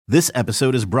This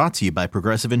episode is brought to you by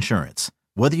Progressive Insurance.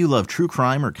 Whether you love true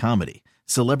crime or comedy,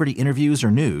 celebrity interviews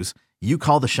or news, you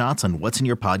call the shots on what's in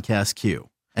your podcast queue.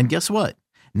 And guess what?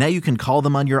 Now you can call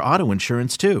them on your auto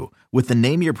insurance too with the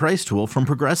Name Your Price tool from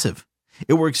Progressive.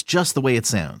 It works just the way it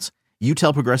sounds. You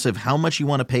tell Progressive how much you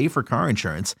want to pay for car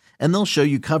insurance, and they'll show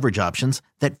you coverage options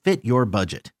that fit your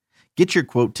budget. Get your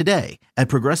quote today at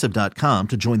Progressive.com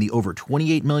to join the over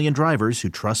 28 million drivers who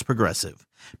trust Progressive.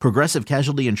 Progressive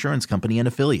Casualty Insurance Company and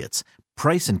Affiliates.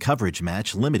 Price and coverage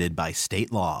match limited by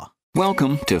state law.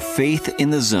 Welcome to Faith in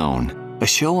the Zone, a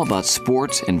show about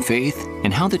sports and faith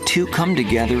and how the two come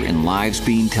together in lives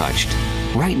being touched.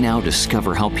 Right now,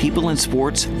 discover how people in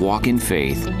sports walk in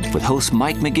faith with host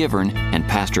Mike McGivern and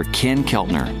Pastor Ken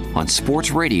Keltner on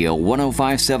Sports Radio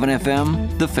 105.7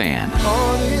 FM, The Fan.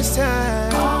 All this time,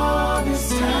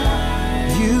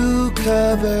 you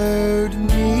covered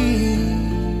me.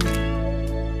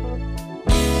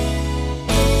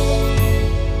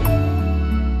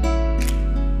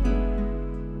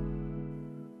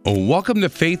 Welcome to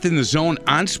Faith in the Zone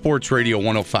on Sports Radio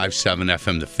 105.7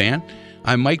 FM, The Fan.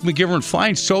 I'm Mike McGivern,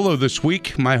 flying solo this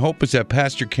week. My hope is that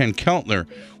Pastor Ken Keltner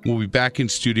will be back in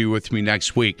studio with me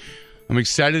next week. I'm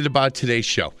excited about today's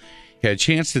show. Had a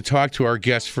chance to talk to our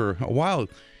guest for a while, a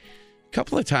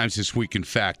couple of times this week, in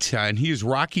fact, and he is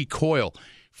Rocky Coyle,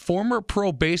 former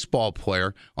pro baseball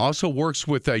player, also works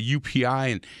with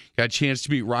UPI, and got a chance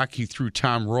to meet Rocky through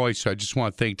Tom Roy, so I just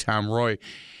want to thank Tom Roy.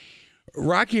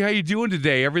 Rocky, how you doing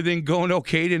today? Everything going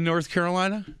okay in North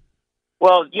Carolina?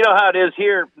 Well, you know how it is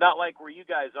here, not like where you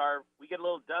guys are. We get a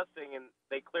little dusting, and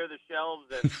they clear the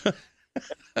shelves.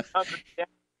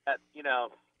 And, you know,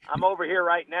 I'm over here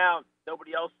right now.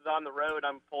 Nobody else is on the road.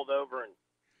 I'm pulled over and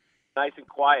nice and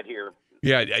quiet here.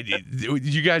 Yeah,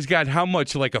 you guys got how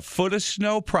much, like a foot of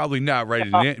snow? Probably not,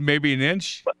 right? Maybe an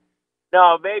inch?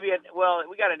 No, maybe. Well,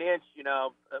 we got an inch, you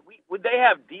know. Would they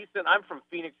have decent – I'm from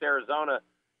Phoenix, Arizona.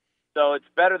 So it's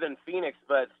better than Phoenix,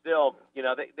 but still, you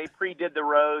know, they pre-did the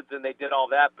roads and they did all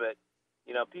that. But,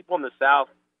 you know, people in the South,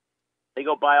 they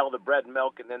go buy all the bread and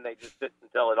milk and then they just sit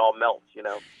until it all melts, you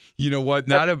know. You know what?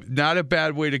 Not a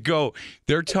bad way to go.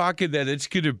 They're talking that it's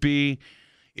going to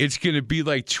be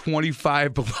like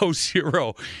 25 below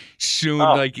zero soon,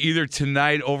 like either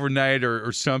tonight, overnight,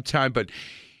 or sometime. But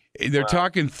they're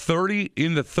talking 30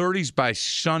 in the 30s by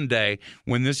Sunday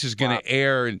when this is going to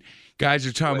air. And guys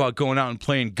are talking about going out and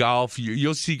playing golf.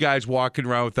 You'll see guys walking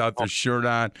around without their shirt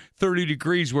on. 30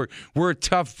 degrees. We're a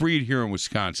tough breed here in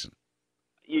Wisconsin.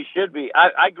 You should be.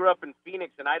 I grew up in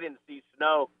Phoenix, and I didn't see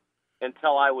snow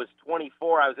until I was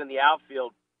 24. I was in the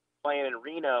outfield playing in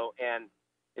Reno, and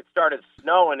it started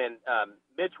snowing. And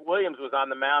Mitch Williams was on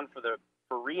the mound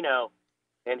for Reno,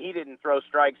 and he didn't throw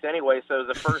strikes anyway. So it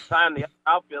was the first time the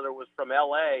outfielder was from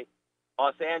L.A.,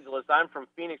 Los Angeles. I'm from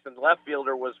Phoenix, and the left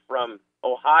fielder was from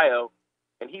Ohio,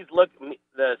 and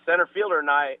the center fielder and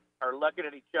I are looking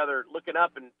at each other, looking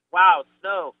up, and wow,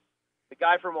 snow. The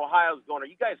guy from Ohio is going, "Are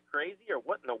you guys crazy, or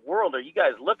what in the world are you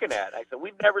guys looking at?" I said,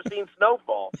 "We've never seen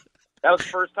snowfall." That was the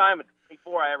first time in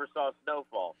 24 I ever saw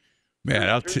snowfall.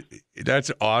 Man,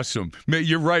 that's awesome.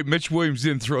 You're right. Mitch Williams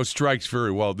didn't throw strikes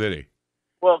very well, did he?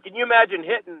 Well, can you imagine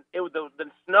hitting?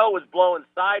 The snow was blowing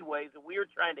sideways, and we were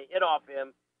trying to hit off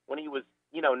him when he was,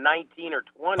 19 or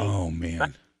 20. Oh,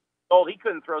 man. He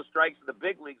couldn't throw strikes in the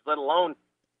big leagues, let alone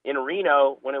in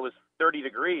Reno when it was 30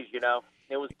 degrees,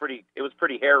 It was pretty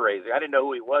hair-raising. I didn't know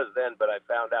who he was then, but I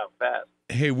found out fast.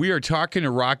 Hey, we are talking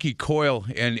to Rocky Coyle,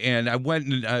 and I went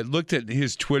and looked at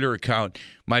his Twitter account.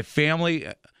 My family,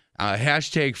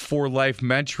 hashtag for life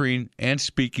mentoring and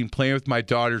speaking, playing with my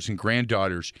daughters and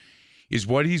granddaughters is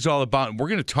what he's all about. And we're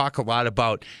going to talk a lot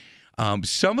about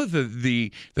some of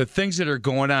the things that are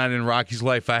going on in Rocky's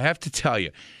life. I have to tell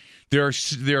you, there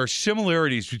are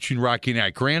similarities between Rocky and I.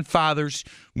 Grandfathers,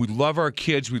 we love our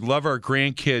kids, we love our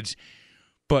grandkids,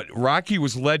 but Rocky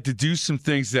was led to do some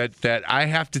things that I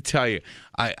have to tell you,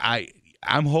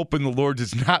 I'm hoping the Lord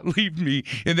does not lead me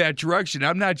in that direction.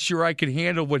 I'm not sure I can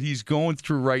handle what he's going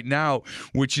through right now,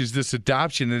 which is this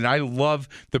adoption. And I love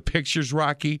the pictures,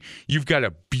 Rocky. You've got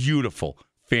a beautiful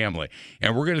family.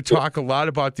 And we're going to talk a lot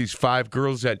about these 5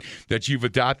 girls that you've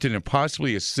adopted and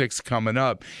possibly a 6th coming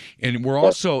up. And we're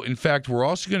also going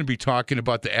to be talking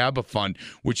about the ABBA Fund,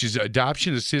 which is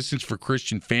Adoption Assistance for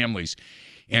Christian Families.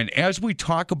 And as we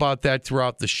talk about that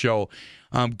throughout the show,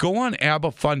 go on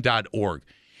abbafund.org.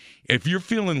 If you're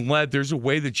feeling led, there's a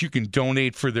way that you can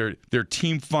donate for their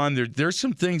team fund. There's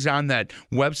some things on that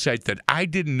website that I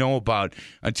didn't know about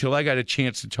until I got a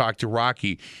chance to talk to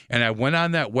Rocky. And I went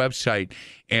on that website,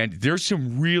 and there's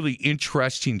some really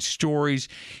interesting stories,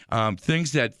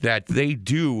 things that they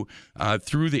do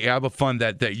through the ABBA Fund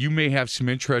that you may have some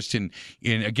interest in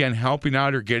again helping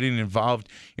out or getting involved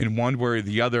in one way or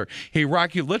the other. Hey,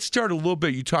 Rocky, let's start a little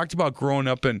bit. You talked about growing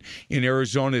up in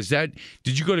Arizona.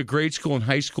 Did you go to grade school and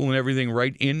high school and everything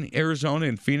right in Arizona,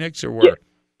 in Phoenix, or where?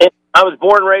 Yeah. I was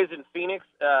born and raised in Phoenix.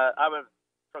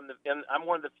 I'm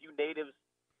one of the few natives.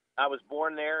 I was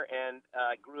born there, and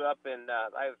grew up in.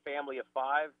 I have a family of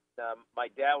 5. My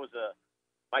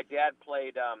dad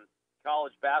played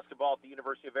college basketball at the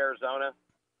University of Arizona.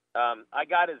 I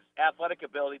got his athletic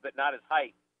ability, but not his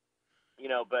height.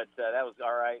 But that was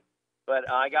all right.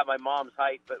 But I got my mom's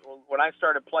height. But when I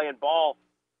started playing ball,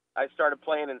 I started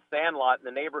playing in Sandlot in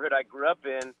the neighborhood I grew up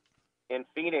in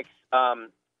Phoenix.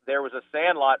 There was a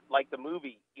Sandlot like the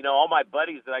movie. All my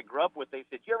buddies that I grew up with, they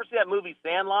said, "Did you ever see that movie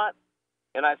Sandlot?"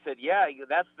 And I said, "Yeah,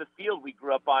 that's the field we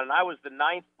grew up on." And I was the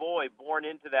 9th boy born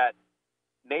into that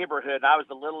neighborhood. And I was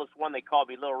the littlest one. They called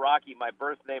me Little Rocky. My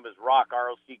birth name is Rock,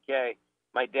 R-O-C-K.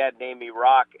 My dad named me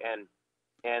Rock, and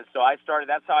so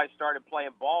that's how I started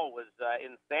playing ball, was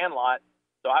in Sandlot.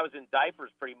 So I was in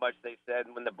diapers pretty much, they said.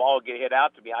 And when the ball would get hit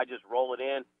out to me, I just roll it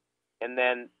in. And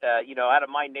then, out of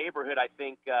my neighborhood, I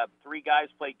think 3 guys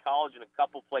played college and a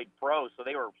couple played pro. So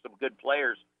they were some good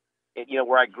players,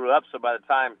 where I grew up. So by the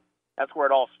time, that's where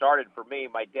it all started for me.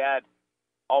 My dad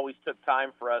always took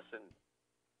time for us. And,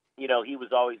 he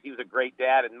was a great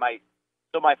dad. And my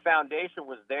foundation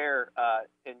was there.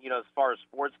 And, as far as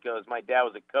sports goes, my dad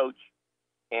was a coach.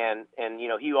 And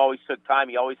he always took time.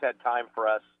 He always had time for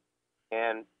us.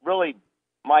 And really,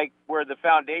 Mike, where the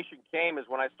foundation came is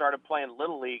when I started playing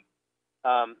Little League.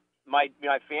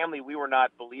 My family, we were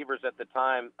not believers at the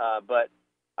time, but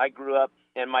I grew up,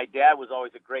 and my dad was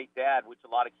always a great dad, which a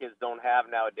lot of kids don't have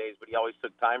nowadays, but he always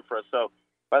took time for us. So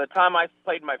by the time I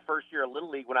played my first year of Little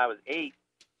League when I was 8,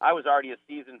 I was already a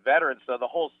seasoned veteran. So the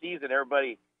whole season,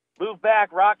 everybody, move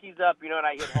back, Rocky's up, and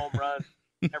I hit home runs,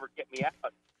 never get me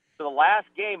out. So the last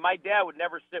game, my dad would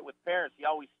never sit with parents. He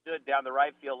always stood down the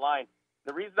right field line.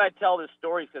 The reason I tell this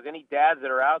story is because any dads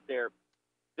that are out there,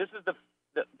 this is the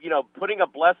putting a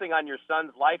blessing on your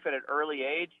son's life at an early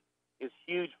age is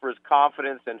huge for his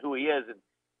confidence and who he is.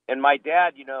 And my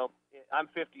dad, I'm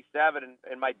 57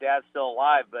 and my dad's still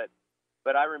alive,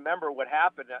 but I remember what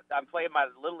happened. I'm playing my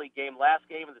Little League game, last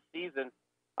game of the season.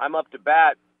 I'm up to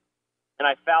bat, and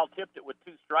I foul tipped it with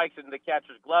 2 strikes into the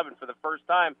catcher's glove, and for the first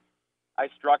time, I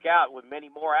struck out, with many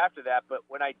more after that. But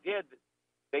when I did,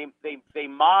 they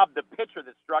mobbed the pitcher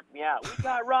that struck me out. "We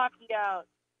got Rocky out."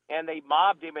 And they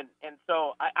mobbed him, and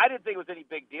so I didn't think it was any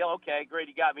big deal. Okay, great,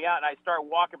 he got me out. And I started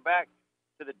walking back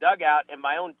to the dugout, and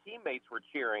my own teammates were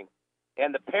cheering.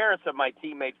 And the parents of my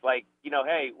teammates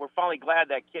 "Hey, we're finally glad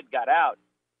that kid got out."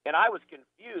 And I was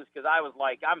confused because I was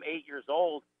like, I'm 8 years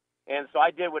old. And so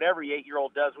I did what every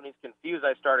 8-year-old does when he's confused.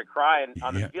 I started crying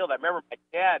on the field. I remember my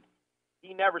dad,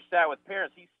 he never sat with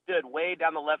parents. He stood way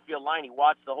down the left field line. He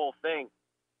watched the whole thing.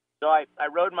 So I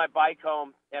rode my bike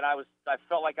home, and I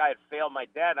felt like I had failed my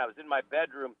dad. And I was in my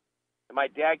bedroom, and my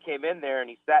dad came in there, and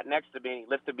he sat next to me, and he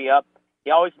lifted me up. He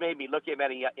always made me look at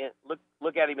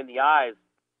him in the eyes.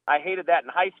 I hated that in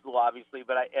high school, obviously,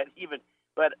 but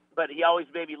he always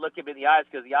made me look him in the eyes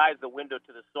because the eye is the window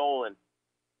to the soul. And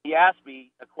he asked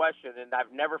me a question, and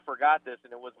I've never forgot this,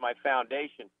 and it was my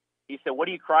foundation. He said, "What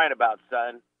are you crying about,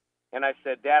 son?" And I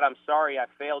said, "Dad, I'm sorry I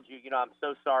failed you. I'm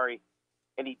so sorry."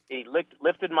 And he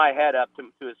lifted my head up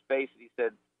to his face, and he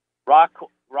said, Rock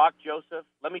Joseph,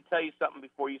 let me tell you something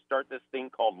before you start this thing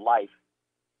called life.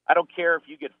 I don't care if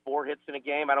you get 4 hits in a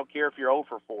game. I don't care if you're 0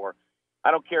 for 4.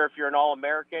 I don't care if you're an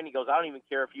All-American." He goes, "I don't even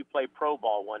care if you play pro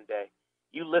ball one day.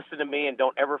 You listen to me and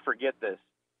don't ever forget this."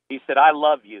 He said, "I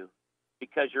love you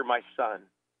because you're my son.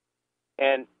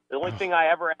 And the only thing I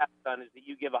ever ask, son, is that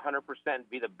you give 100% and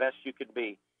be the best you can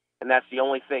be. And that's the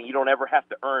only thing. You don't ever have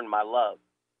to earn my love."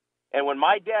 And when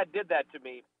my dad did that to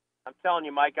me, I'm telling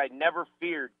you, Mike, I never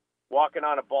feared walking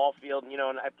on a ball field. And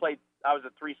I was a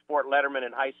 3-sport letterman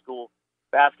in high school,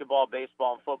 basketball,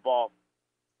 baseball, and football.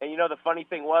 And, the funny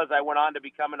thing was I went on to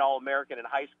become an All-American in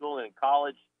high school and in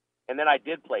college, and then I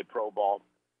did play pro ball.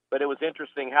 But it was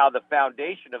interesting how the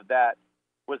foundation of that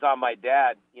was on my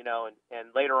dad,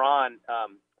 and later on,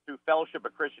 through Fellowship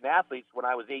of Christian Athletes, when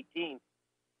I was 18,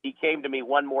 he came to me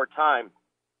one more time,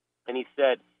 and he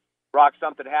said, "Rock,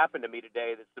 something happened to me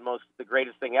today that's the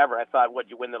greatest thing ever." I thought, "What,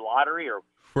 you win the lottery?" Or,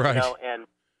 right. And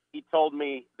he told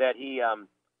me that he,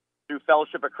 through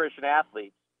Fellowship of Christian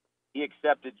Athletes, he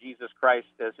accepted Jesus Christ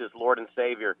as his Lord and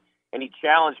Savior. And he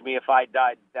challenged me if I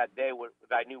died that day,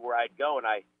 if I knew where I'd go.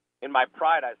 And in my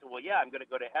pride, I said, "Well, yeah, I'm going to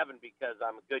go to heaven because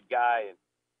I'm a good guy."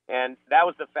 And that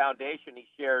was the foundation. He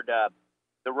shared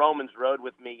the Romans Road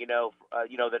with me,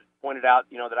 that pointed out,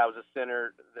 that I was a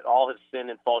sinner, that all have sinned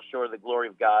and fall short of the glory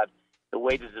of God. The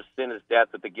wages of sin is death,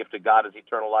 but the gift of God is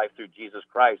eternal life through Jesus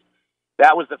Christ.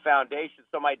 That was the foundation.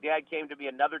 So my dad came to me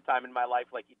another time in my life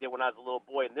like he did when I was a little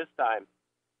boy, and this time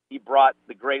he brought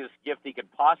the greatest gift he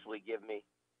could possibly give me.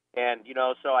 And,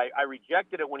 so I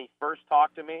rejected it when he first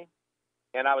talked to me,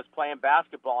 and I was playing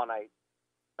basketball, and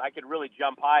I could really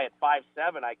jump high at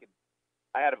 5'7".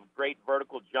 I had a great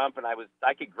vertical jump, and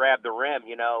I could grab the rim,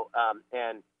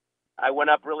 and I went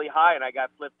up really high, and I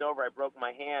got flipped over. I broke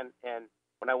my hand, and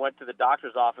when I went to the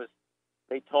doctor's office,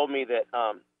 they told me that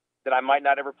I might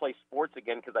not ever play sports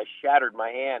again because I shattered my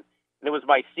hand. And it was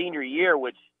my senior year,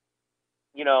 which,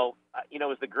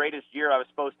 was the greatest year I was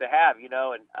supposed to have,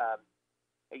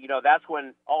 and that's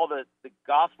when all the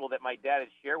gospel that my dad had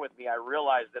shared with me, I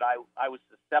realized that I was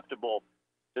susceptible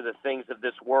to the things of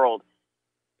this world.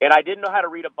 And I didn't know how to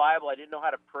read a Bible. I didn't know how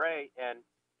to pray. And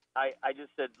I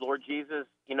just said, Lord Jesus,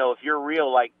 if you're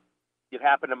real, like it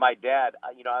happened to my dad,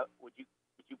 would you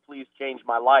please change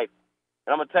my life?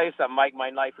 And I'm going to tell you something, Mike, my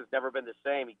life has never been the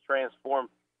same. He transformed.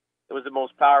 It was the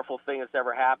most powerful thing that's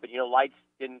ever happened. Lights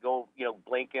didn't go,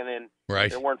 blinking, and Right.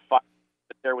 there weren't fires.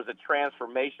 But there was a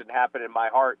transformation happen in my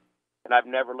heart. And I've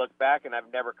never looked back, and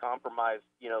I've never compromised,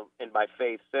 in my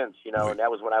faith since, and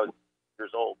that was when I was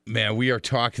years old. Man, we are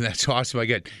talking. That's awesome. I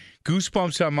get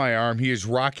goosebumps on my arm. He is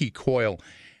Rocky Coyle,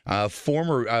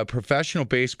 former professional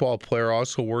baseball player,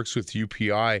 also works with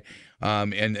UPI,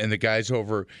 and the guys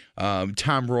over,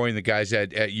 Tom Roy and the guys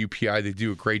at UPI, they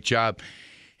do a great job.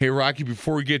 Hey, Rocky,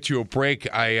 before we get to a break,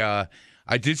 I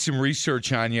did some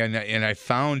research on you, and I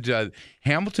found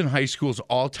Hamilton High School's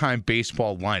all-time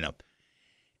baseball lineup.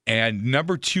 And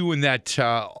number 2 in that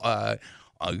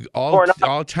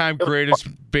all-time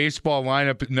greatest baseball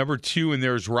lineup, number 2 in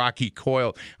there is Rocky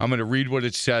Coyle. I'm going to read what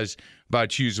it says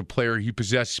about you as a player. He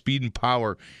possessed speed and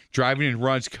power, driving in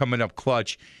runs, coming up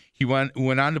clutch. He went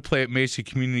on to play at Mesa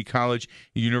Community College,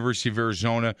 the University of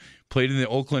Arizona, played in the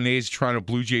Oakland A's, Toronto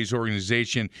Blue Jays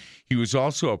organization. He was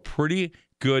also a pretty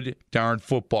good darn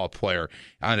football player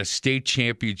on a state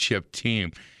championship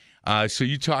team. So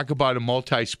you talk about a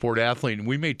multi-sport athlete, and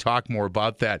we may talk more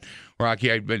about that, Rocky.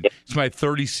 It's my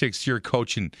 36th year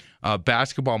coaching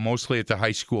basketball, mostly at the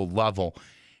high school level,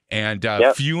 and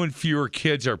few and fewer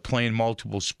kids are playing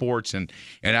multiple sports, and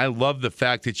I love the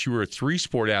fact that you were a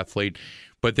 3-sport athlete.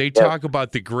 But they talk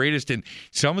about the greatest, and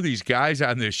some of these guys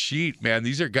on this sheet, man,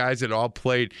 these are guys that all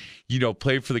played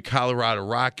for the Colorado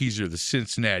Rockies or the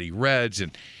Cincinnati Reds,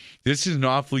 and this is an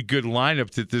awfully good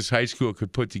lineup that this high school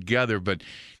could put together. But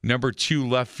number 2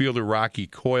 left fielder Rocky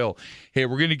Coyle. Hey,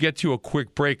 we're going to get to a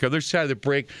quick break. Other side of the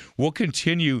break, we'll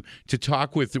continue to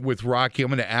talk with Rocky. I'm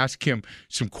going to ask him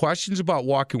some questions about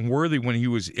Walker Worthy when he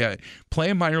was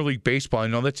playing minor league baseball. I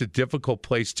know that's a difficult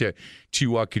place to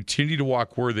continue to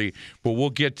walk Worthy, but we'll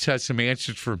get some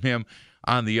answers from him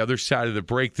on the other side of the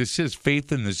break. This is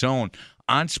Faith in the Zone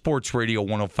on Sports Radio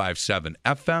 105.7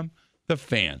 FM, The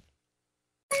Fan.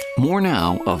 More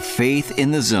now of Faith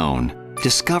in the Zone,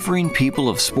 discovering people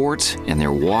of sports and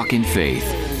their walk in faith.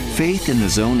 Faith in the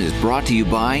Zone is brought to you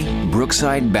by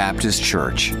Brookside Baptist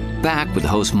Church. Back with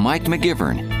host Mike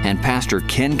McGivern and Pastor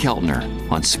Ken Keltner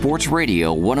on Sports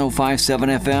Radio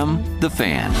 105.7 FM, The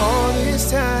Fan. All this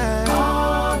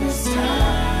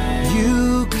time,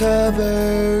 you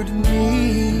covered me.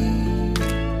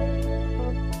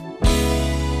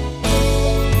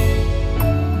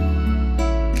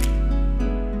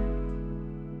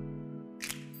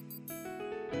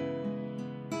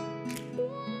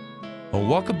 Well,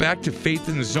 welcome back to Faith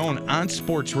in the Zone on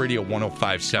Sports Radio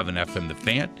 105.7 FM, The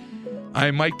Fan.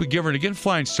 I'm Mike McGivern, again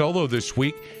flying solo this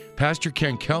week. Pastor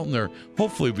Ken Keltner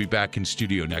hopefully will be back in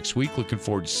studio next week. Looking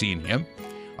forward to seeing him.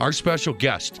 Our special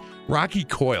guest, Rocky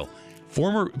Coyle,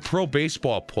 former pro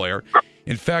baseball player.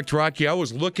 In fact, Rocky, I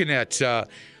was looking at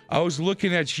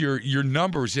your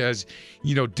numbers as,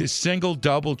 single,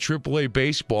 double, AAA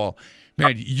baseball.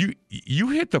 Man, you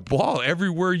hit the ball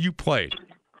everywhere you played.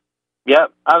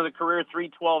 Yep, I was a career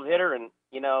 312 hitter, and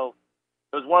it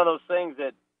was one of those things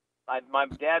that my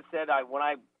dad said when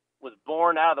I was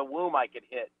born out of the womb I could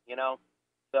hit.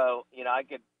 So I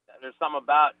could. There's something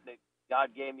about that God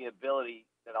gave me ability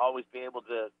that I always be able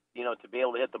to to be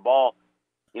able to hit the ball.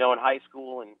 In high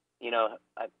school and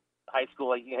high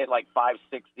school you hit like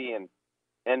 560, and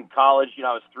in college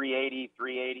I was 380,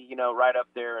 right up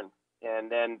there,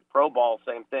 and then pro ball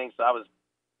same thing. So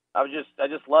I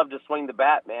just loved to swing the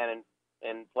bat, man,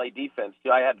 and play defense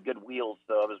too. I had good wheels,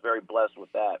 so I was very blessed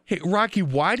with that. Hey, Rocky,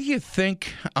 why do you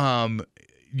think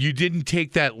you didn't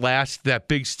take that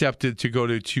big step to go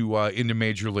to into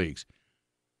major leagues?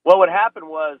 Well, what happened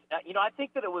was, I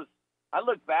think that it was. I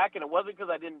look back, and it wasn't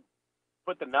because I didn't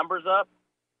put the numbers up.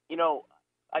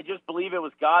 I just believe it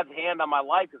was God's hand on my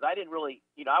life because I didn't really,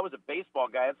 I was a baseball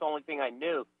guy. That's the only thing I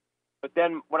knew. But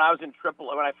then when I was in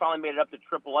when I finally made it up to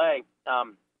AAA,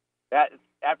 that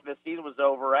after the season was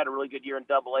over, I had a really good year in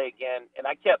AA again. And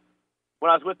when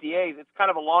I was with the A's, it's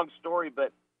kind of a long story,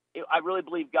 but I really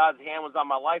believe God's hand was on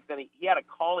my life. Then he had a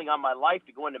calling on my life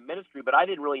to go into ministry, but I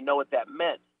didn't really know what that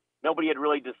meant. Nobody had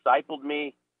really discipled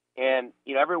me. And,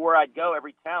 everywhere I'd go,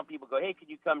 every town, people go, hey, could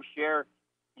you come share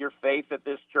your faith at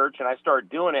this church? And I started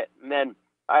doing it. And then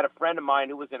I had a friend of mine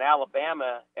who was in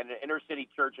Alabama, at an inner city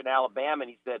church in Alabama, and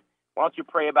he said, why don't you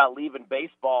pray about leaving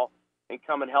baseball and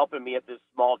come and helping me at this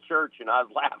small church? And I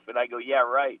was laughing. I go, yeah,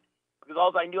 right. Because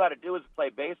all I knew how to do was play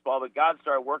baseball, but God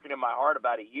started working in my heart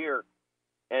about a year.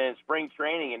 And in spring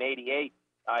training in '88,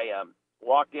 I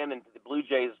walked into the Blue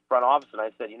Jays front office, and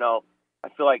I said, I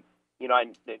feel like,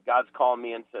 that God's calling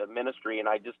me into ministry, and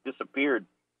I just disappeared.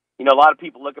 A lot of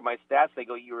people look at my stats, they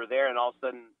go, you were there, and all of a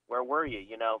sudden, where were you,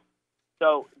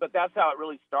 So, but that's how it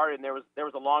really started, and there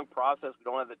was a long process. We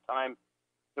don't have the time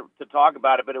to talk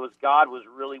about it, but it was God was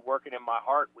really working in my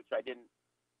heart, which I didn't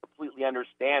completely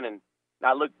understand. And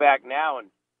I look back now, and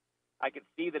I could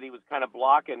see that he was kind of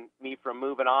blocking me from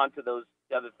moving on to those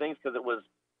other things because it was,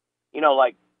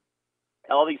 like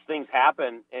all these things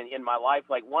happen in my life.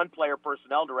 Like one player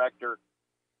personnel director,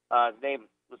 his name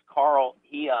was Carl.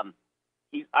 In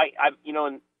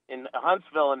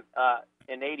Huntsville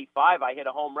in '85, I hit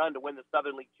a home run to win the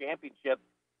Southern League Championship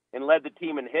and led the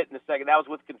team in hit in the second. That was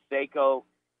with Canseco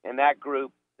and that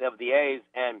group of the A's,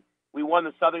 and we won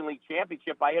the Southern League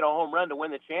Championship. I hit a home run to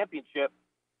win the championship,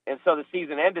 and so the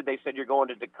season ended. They said, you're going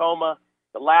to Tacoma.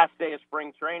 The last day of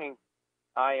spring training,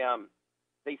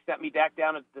 they sent me back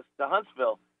down to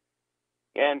Huntsville.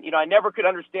 And, I never could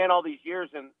understand all these years.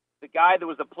 And the guy that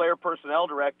was a player personnel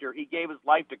director, he gave his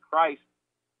life to Christ.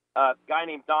 A guy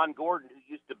named Don Gordon,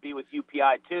 who used to be with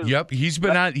UPI too. Yep, he's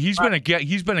been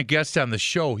a guest on the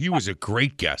show. He was a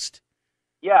great guest.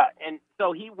 Yeah, and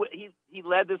so he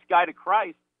led this guy to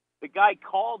Christ. The guy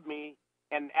called me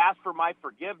and asked for my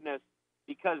forgiveness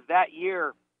because that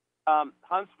year,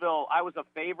 Huntsville, I was a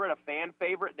fan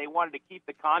favorite. They wanted to keep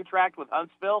the contract with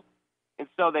Huntsville, and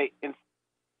so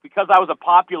because I was a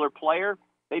popular player,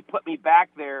 they put me back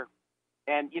there,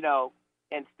 and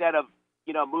instead of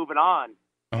moving on.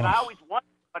 And I always wondered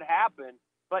what happened,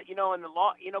 but in the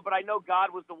law, but I know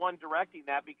God was the one directing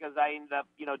that because I ended up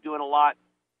doing a lot.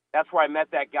 That's where I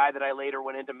met that guy that I later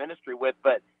went into ministry with.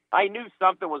 But I knew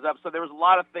something was up, so there was a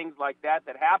lot of things like that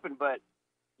happened. But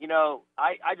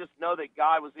I just know that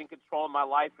God was in control of my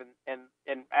life, and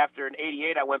after in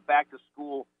 '88, I went back to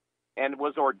school and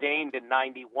was ordained in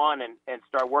 '91 and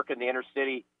started working in the inner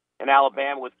city in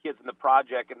Alabama with kids in the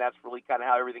project, and that's really kind of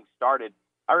how everything started.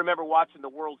 I remember watching the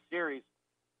World Series,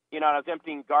 and I was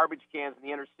emptying garbage cans in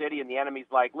the inner city, and the enemy's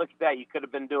like, look at that, you could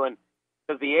have been doing,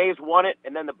 because the A's won it,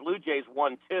 and then the Blue Jays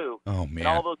won too. Oh, man. And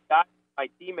all those guys, my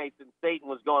teammates, and Satan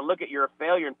was going, look at, you're a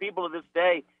failure. And people to this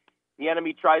day, the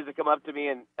enemy tries to come up to me,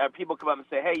 and people come up and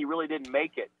say, hey, you really didn't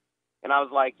make it. And I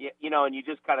was like, and you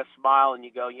just kind of smile, and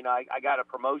you go, I got a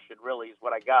promotion, really, is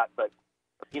what I got. But,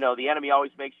 the enemy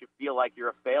always makes you feel like you're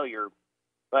a failure.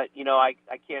 But, I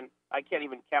can't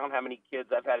even count how many kids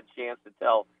I've had a chance to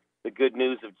tell the good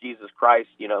news of Jesus Christ,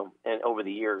 and over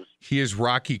the years. He is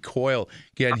Rocky Coyle.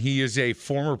 Again, he is a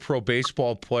former pro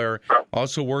baseball player,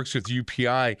 also works with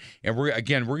UPI. And we're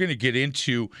going to get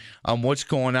into what's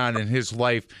going on in his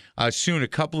life soon. A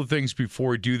couple of things before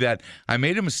we do that. I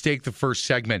made a mistake the first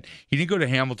segment. He didn't go to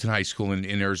Hamilton High School in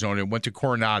Arizona. He went to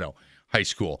Coronado High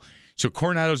School. So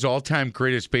Coronado's all-time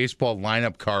greatest baseball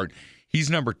lineup card, he's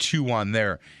number 2 on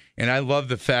there. And I love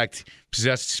the fact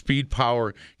possessed speed,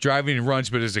 power, driving runs.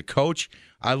 But as a coach,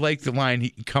 I like the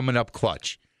line coming up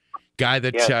clutch. Guy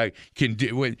that can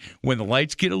do when the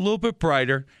lights get a little bit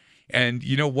brighter, and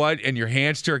you know what, and your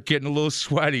hands start getting a little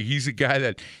sweaty. He's a guy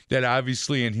that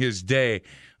obviously in his day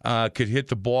could hit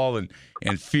the ball and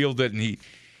field it, and he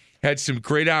had some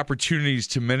great opportunities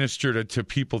to minister to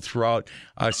people throughout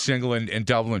single and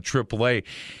double and AAA.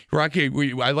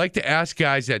 Rocky, I like to ask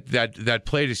guys that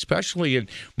played, especially in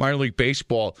minor league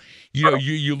baseball.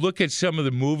 You look at some of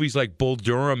the movies like Bull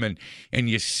Durham, and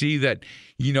you see that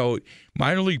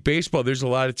minor league baseball, there's a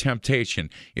lot of temptation.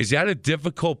 Is that a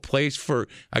difficult place for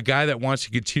a guy that wants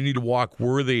to continue to walk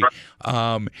worthy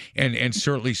and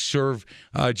certainly serve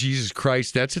Jesus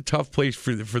Christ? That's a tough place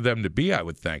for them to be, I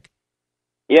would think.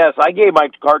 Yes, I gave my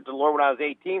heart to the Lord when I was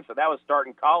 18, so that was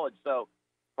starting college. So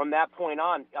from that point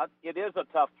on, it is a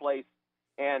tough place.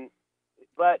 And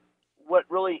but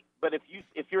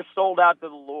if you're sold out to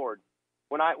the Lord,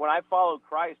 when I followed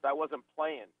Christ, I wasn't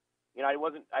playing.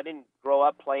 I didn't grow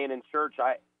up playing in church.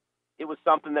 It was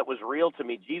something that was real to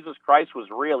me. Jesus Christ was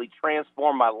real. He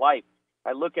transformed my life.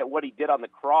 I look at what he did on the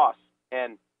cross,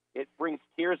 and it brings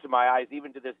tears to my eyes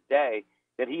even to this day,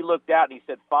 that he looked out and he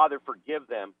said, Father, forgive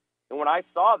them. And when I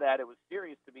saw that, it was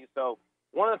serious to me. So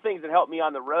one of the things that helped me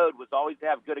on the road was always to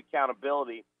have good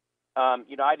accountability.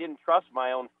 I didn't trust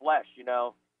my own flesh,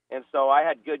 and so I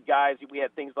had good guys. We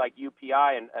had things like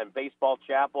UPI and Baseball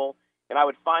Chapel, and I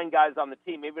would find guys on the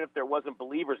team, even if there wasn't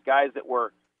believers, guys that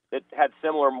had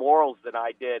similar morals than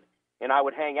I did, and I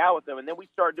would hang out with them. And then we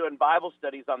started doing Bible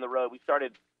studies on the road. We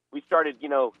started,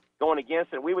 going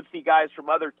against it. We would see guys from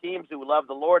other teams who loved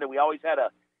the Lord, and we always had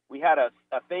a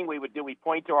thing we would do. We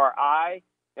point to our eye,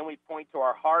 then we point to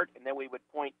our heart, and then we would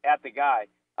point at the guy.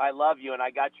 I love you, and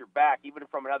I got your back, even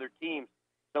from another team.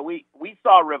 So we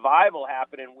saw revival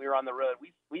happen, and we were on the road.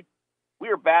 We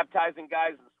were baptizing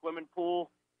guys in the swimming pool.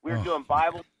 We were doing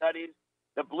Bible studies.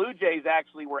 The Blue Jays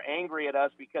actually were angry at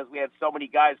us because we had so many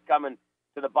guys coming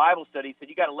to the Bible study. Said,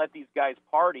 you got to let these guys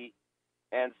party.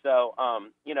 And so,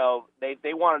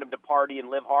 they wanted them to party and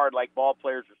live hard like ball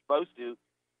players are supposed to.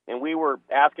 And we were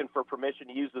asking for permission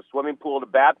to use the swimming pool to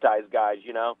baptize guys,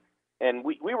 And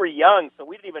we were young, so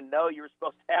we didn't even know you were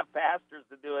supposed to have pastors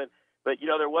to do it. But,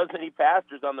 there wasn't any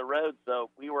pastors on the road,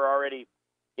 so we were already,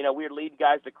 we would lead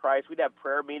guys to Christ. We'd have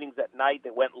prayer meetings at night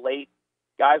that went late.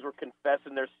 Guys were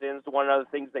confessing their sins to one another,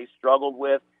 things they struggled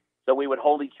with, so we would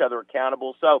hold each other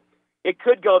accountable. So it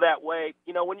could go that way.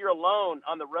 When you're alone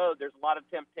on the road, there's a lot of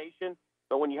temptation,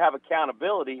 but when you have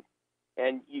accountability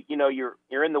and,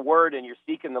 you're in the Word and you're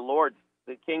seeking the Lord,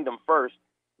 the kingdom first,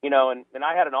 and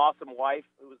I had an awesome wife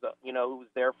who was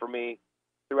there for me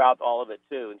throughout all of it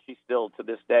too, and she's still to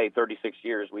this day, 36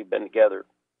 years we've been together.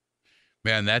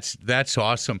 Man, that's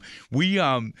awesome. We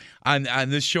on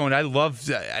this show, and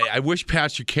I wish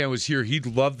Pastor Ken was here. He'd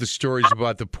love the stories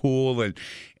about the pool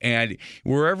and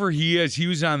wherever he is. He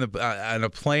was on a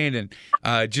plane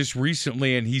and just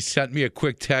recently, and he sent me a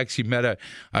quick text. He met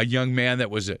a young man that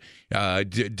was a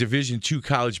Division II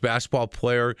college basketball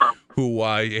player who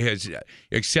has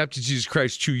accepted Jesus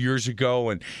Christ 2 years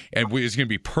ago, and is going to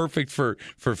be perfect for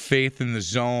Faith in the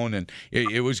Zone, and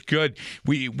it was good.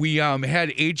 We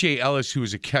had A.J. Ellis, who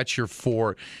was a catcher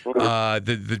for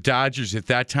the Dodgers at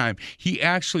that time. He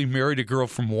actually married a girl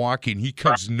from Walking. He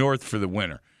comes north for the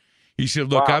winter. He said,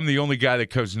 look, wow. I'm the only guy that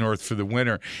comes north for the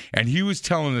winter. And he was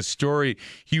telling the story.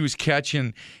 He was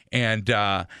catching, and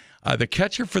the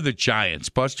catcher for the Giants,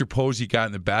 Buster Posey, got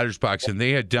in the batter's box, and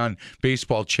they had done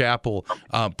Baseball Chapel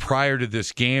prior to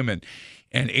this game. And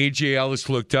A.J. Ellis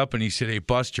looked up, and he said, hey,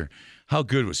 Buster, how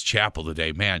good was Chapel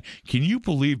today, man? Can you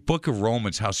believe Book of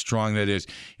Romans, how strong that is?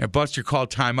 And Buster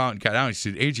called timeout and got out. He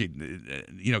said, A.J.,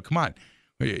 come on.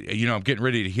 I'm getting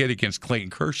ready to hit against Clayton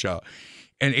Kershaw.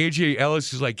 And A.J.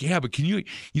 Ellis is like, yeah, but can you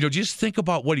just think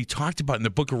about what he talked about in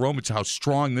the Book of Romans, how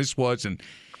strong this was.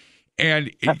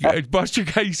 And Buster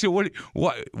got, he said,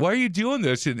 why are you doing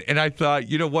this? And I thought,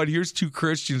 you know what, here's two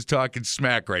Christians talking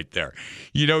smack right there.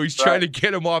 He's trying to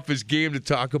get him off his game to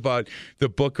talk about the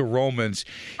Book of Romans.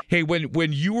 Hey,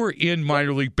 when you were in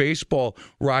minor league baseball,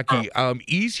 Rocky,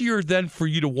 easier then for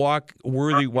you to walk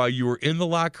worthy while you were in the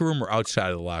locker room or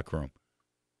outside of the locker room?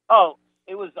 Oh,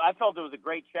 I felt it was a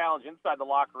great challenge inside the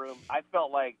locker room. I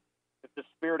felt like if the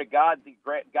Spirit of God's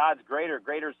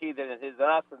greater is He that is in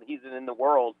us than He's in the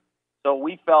world. So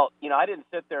we felt, I didn't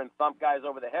sit there and thump guys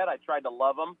over the head. I tried to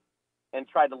love them and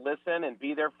tried to listen and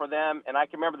be there for them. And I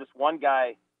can remember this one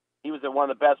guy, he was one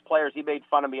of the best players. He made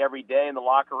fun of me every day in the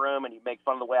locker room, and he'd make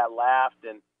fun of the way I laughed.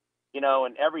 And,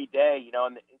 and every day,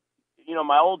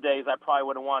 my old days, I probably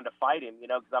would have wanted to fight him,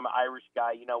 because I'm an Irish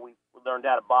guy. We learned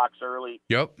how to box early.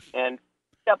 Yep. And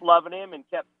kept loving him and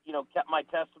kept my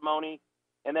testimony.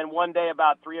 And then one day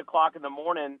about 3 o'clock in the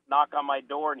morning, knock on my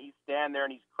door, and he's standing there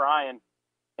and he's crying.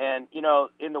 And,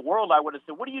 in the world, I would have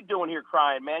said, what are you doing here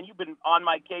crying, man? You've been on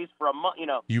my case for a month,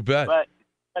 You bet. But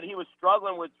he was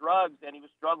struggling with drugs, and he was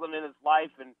struggling in his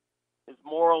life and his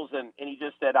morals, and he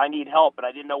just said, I need help, and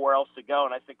I didn't know where else to go.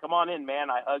 And I said, come on in,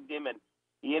 man. I hugged him, and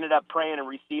he ended up praying and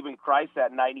receiving Christ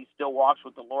that night, and he still walks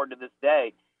with the Lord to this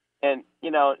day. And,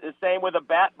 the same with a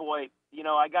bat boy.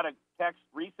 I got a text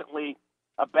recently,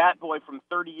 a bat boy from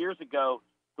 30 years ago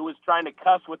who was trying to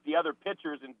cuss with the other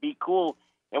pitchers and be cool.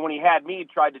 And when he had me, he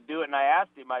tried to do it. And I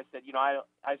asked him, I said,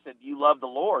 I said, do you love the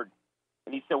Lord?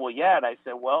 And he said, well, yeah. And I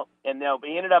said, well, and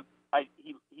he ended up, I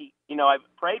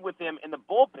prayed with him in the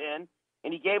bullpen,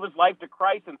 and he gave his life to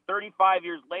Christ. And 35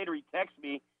 years later, he texted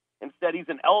me and said he's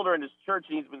an elder in his church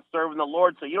and he's been serving the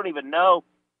Lord. So you don't even know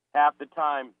half the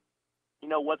time,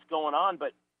 what's going on.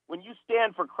 But when you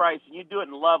stand for Christ and you do it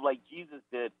in love like Jesus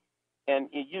did, and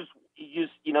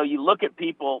you look at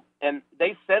people and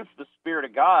they sense the Spirit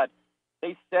of God,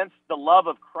 they sense the love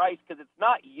of Christ, because it's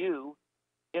not you,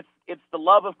 it's the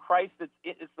love of Christ,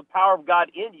 it's the power of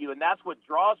God in you, and that's what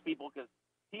draws people, because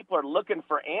people are looking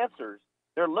for answers.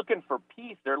 They're looking for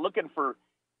peace. They're looking for,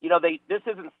 this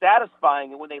isn't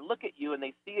satisfying, and when they look at you and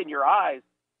they see in your eyes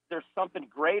there's something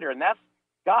greater, and that's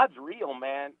God's real,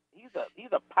 man.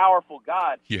 He's a powerful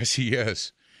God. Yes, he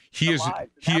is. He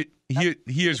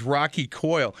is Rocky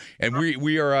Coyle, and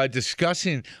we are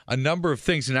discussing a number of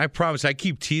things. And I promise, I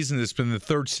keep teasing this, but in the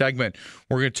third segment,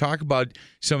 we're going to talk about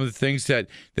some of the things that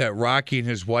Rocky and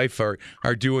his wife are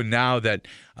doing now. That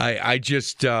I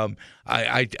just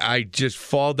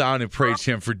fall down and praise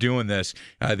him for doing this.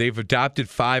 They've adopted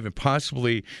 5, and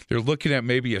possibly they're looking at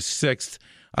maybe a 6th.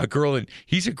 A girl, and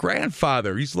he's a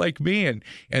grandfather. He's like me, and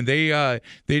they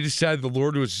decided the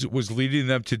Lord was leading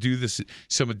them to do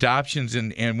some adoptions,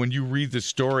 and when you read the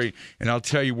story, and I'll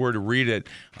tell you where to read it,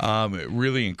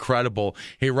 really incredible.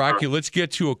 Hey, Rocky, let's get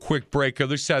to a quick break.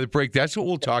 Other side of the break, that's what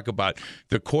we'll talk about: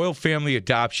 the Coyle family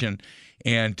adoption.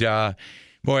 And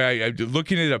boy, I'm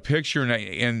looking at a picture,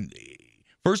 and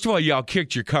first of all, y'all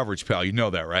kicked your coverage, pal. You know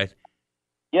that, right?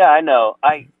 Yeah, I know.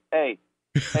 Hey,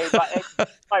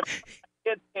 my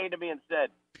kid came to me and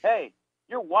said, "Hey,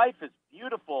 your wife is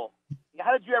beautiful.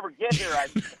 How did you ever get here?"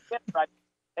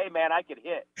 Hey, man, I could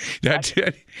hit. That's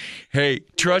it. Hey,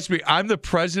 trust me, I'm the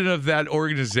president of that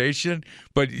organization,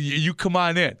 but you come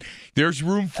on in. There's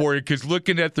room for you, because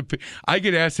looking at I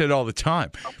get asked that all the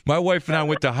time. My wife and I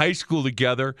went to high school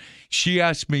together. She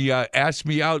asked me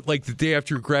out like the day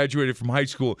after we graduated from high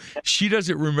school. She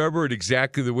doesn't remember it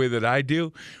exactly the way that I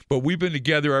do, but we've been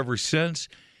together ever since.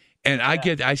 And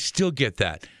I still get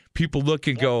that. People look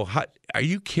and go, "Are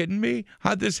you kidding me?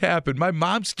 How'd this happen?" My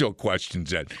mom still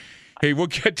questions it. Hey, we'll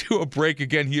get to a break.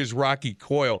 Again, he is Rocky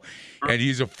Coyle, and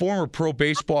he's a former pro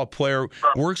baseball player,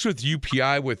 works with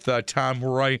UPI with Tom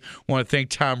Roy. I want to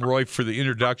thank Tom Roy for the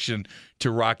introduction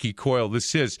to Rocky Coyle.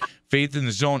 This is Faith in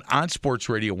the Zone on Sports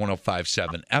Radio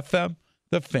 105.7 FM,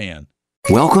 The Fan.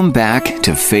 Welcome back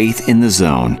to Faith in the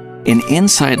Zone, an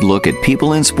inside look at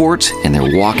people in sports and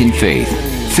their walk in faith.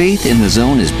 Faith in the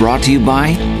Zone is brought to you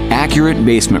by Accurate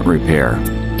Basement Repair.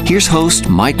 Here's host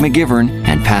Mike McGivern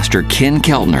and Pastor Ken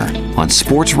Keltner on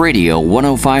Sports Radio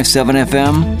 105.7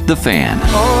 FM, The Fan.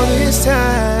 All this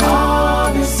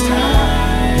time,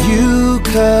 you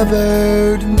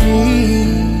covered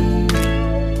me.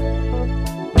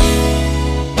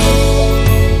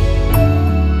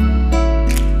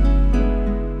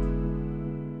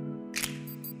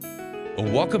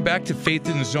 Welcome back to Faith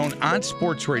in the Zone on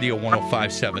Sports Radio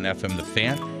 105.7 FM, The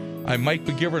Fan. I'm Mike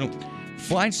McGivern.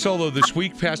 Flying solo this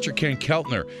week, Pastor Ken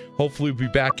Keltner. Hopefully we'll be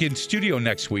back in studio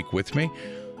next week with me.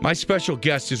 My special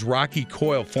guest is Rocky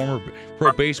Coyle, former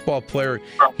pro baseball player.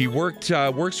 He works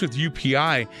with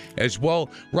UPI as well.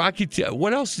 Rocky,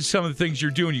 what else is some of the things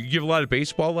you're doing? You give a lot of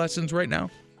baseball lessons right now?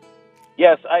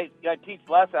 Yes, I teach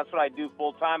lessons. That's what I do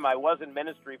full time. I was in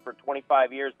ministry for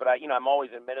 25 years, but I'm always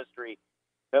in ministry.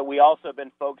 But we also have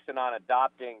been focusing on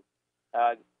adopting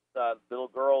little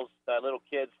girls, little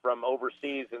kids from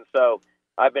overseas. And so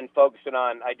I've been focusing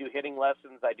on, I do hitting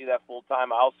lessons. I do that full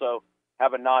time. I also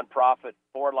have a nonprofit,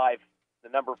 4 Life, the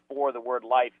number 4, the word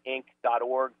life,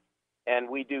 Inc.org. And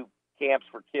we do camps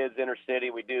for kids, inner city.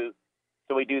 We do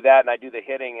that, and I do the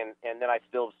hitting, and then I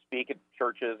still speak at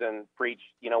churches and preach,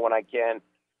 when I can.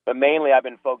 But mainly I've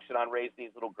been focusing on raising these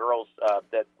little girls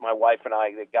that my wife and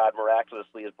I, that God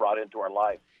miraculously has brought into our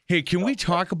life. Hey, can we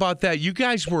talk about that? You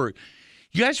guys were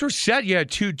set. You had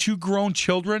two grown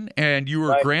children, and you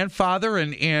were a grandfather.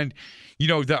 And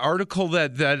the article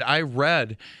that I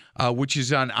read, which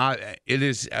is on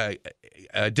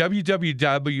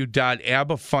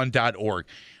www.abbafund.org,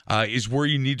 is where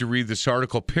you need to read this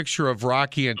article. Picture of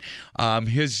Rocky and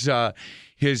his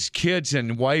kids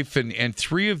and wife and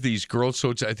 3 of these girls.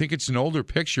 So I think it's an older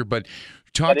picture, but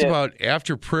talked about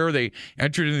after prayer they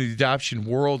entered into the adoption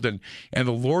world, and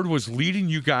the Lord was leading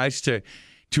you guys to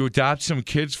adopt some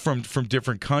kids from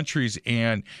different countries,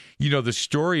 and the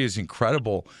story is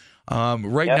incredible.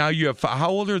 Now you have,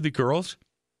 how old are the girls?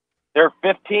 They're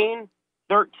 15,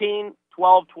 13,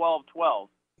 12, 12, 12,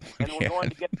 and we're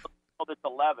going to get to that's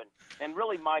 11. And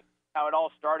really, Mike, how it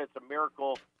all started, it's a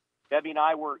miracle. Debbie and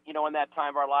I were, in that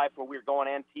time of our life where we were going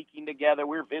antiquing together.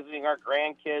 We were visiting our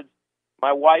grandkids.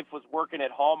 My wife was working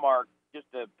at Hallmark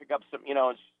just to pick up some,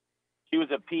 she was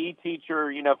a PE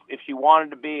teacher, if she wanted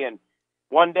to be. And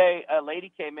one day a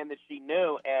lady came in that she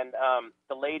knew, and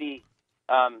the lady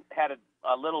had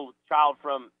a little child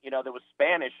from, that was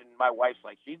Spanish, and my wife's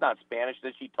like, she's not Spanish.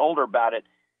 Then she told her about it,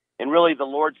 and really the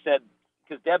Lord said,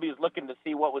 because Debbie was looking to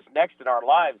see what was next in our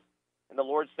lives, and the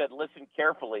Lord said, listen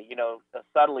carefully,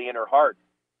 subtly in her heart,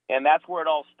 and that's where it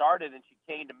all started. And she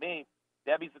came to me.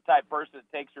 Debbie's the type of person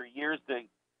that takes her years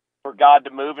for God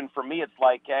to move, and for me, it's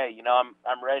like, hey,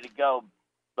 I'm ready to go.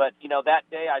 But that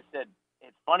day I said,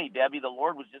 it's funny, Debbie, the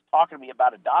Lord was just talking to me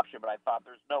about adoption, but I thought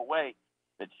there's no way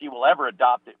that she will ever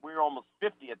adopt it. We were almost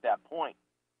 50 at that point.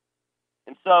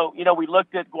 And so, we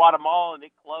looked at Guatemala and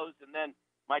it closed. And then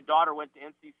my daughter went to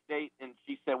NC State and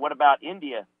she said, what about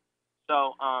India?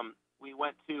 So we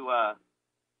went to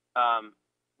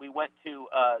we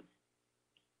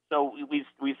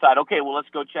decided, okay, well, let's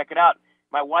go check it out.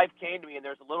 My wife came to me, and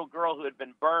there's a little girl who had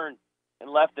been burned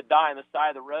and left to die on the side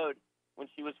of the road when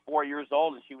she was 4 years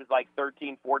old, and she was like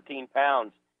 13, 14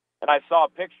 pounds. And I saw a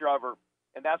picture of her.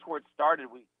 And that's where it started.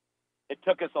 It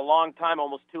took us a long time,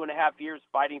 almost 2.5 years,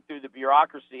 fighting through the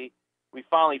bureaucracy. We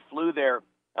finally flew there.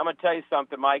 I'm going to tell you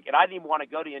something, Mike, and I didn't even want to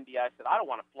go to India. I said, I don't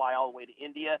want to fly all the way to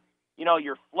India.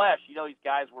 Your flesh, these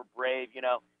guys were brave,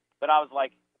 But I was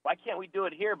like, why can't we do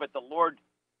it here? But the Lord,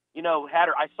 had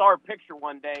her. I saw her picture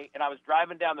one day, and I was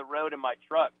driving down the road in my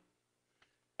truck.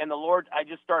 And the Lord, I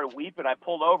just started weeping. I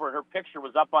pulled over, and her picture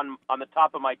was up on the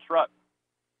top of my truck.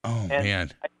 Oh, and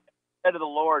man. I said to the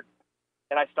Lord,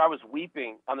 and I was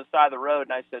weeping on the side of the road,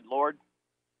 and I said, Lord,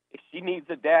 if she needs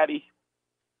a daddy,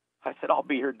 I said, I'll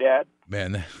be her dad.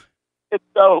 Man. And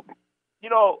so,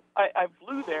 I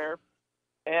flew there,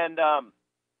 and I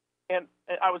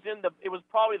was it was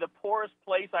probably the poorest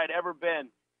place I'd ever been.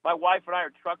 My wife and I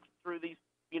are trucked through these,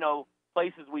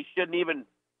 places we shouldn't even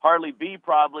hardly be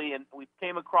probably, and we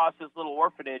came across this little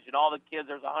orphanage, and all the kids,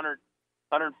 there's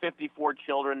 154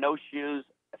 children, no shoes,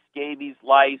 scabies,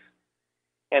 lice.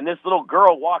 And this little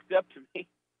girl walked up to me,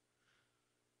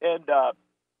 and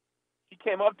she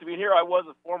came up to me. And here I was,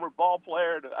 a former ball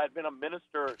player, and I'd been a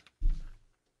minister.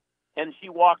 And she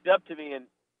walked up to me, and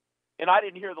I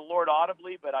didn't hear the Lord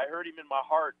audibly, but I heard him in my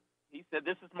heart. He said,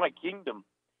 this is my kingdom.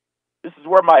 This is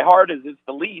where my heart is. It's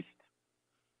the least.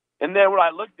 And then when I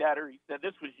looked at her, he said,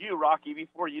 this was you, Rocky,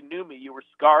 before you knew me. You were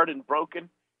scarred and broken,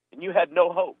 and you had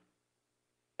no hope.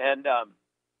 And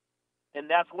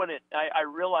that's when I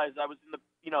realized I was in the,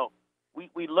 we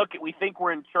think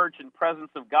we're in church and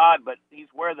presence of God, but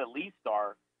he's where the least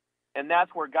are. And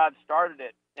that's where God started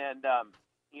it. And,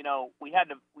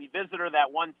 we visited her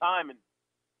that one time, and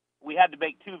we had to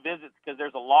make 2 visits because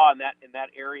there's a law in that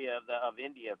area of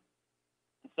India.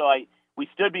 And so we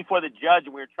stood before the judge,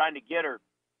 and we were trying to get her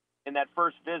in that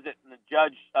first visit. And the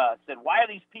judge said, why are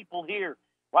these people here?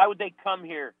 Why would they come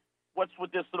here? What's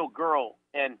with this little girl?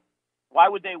 And why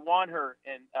would they want her?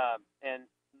 And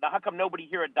how come nobody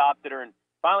here adopted her? And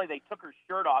finally, they took her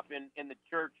shirt off in the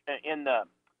church, in the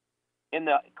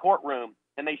courtroom,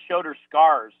 and they showed her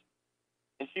scars.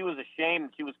 And she was ashamed,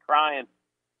 and she was crying.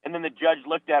 And then the judge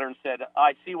looked at her and said,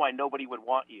 I see why nobody would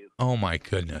want you. Oh, my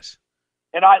goodness.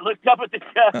 And I looked up at the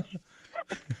judge,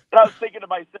 and I was thinking to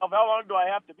myself, how long do I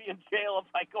have to be in jail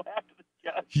if I go after the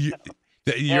judge?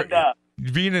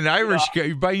 Being an Irish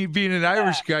guy, by being an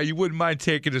Irish guy, you wouldn't mind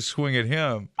taking a swing at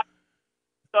him.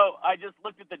 So I just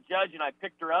looked at the judge, and I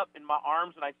picked her up in my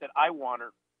arms, and I said, I want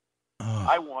her. Oh.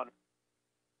 I want her.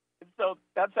 And so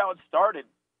that's how it started.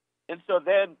 And so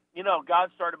then,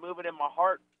 God started moving in my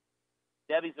heart.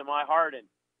 Debbie's in my heart, and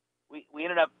we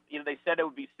ended up, they said it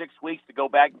would be 6 weeks to go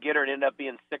back and get her, and it ended up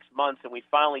being 6 months, and we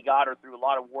finally got her through a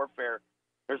lot of warfare.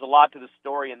 There's a lot to the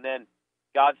story, and then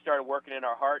God started working in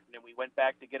our heart, and then we went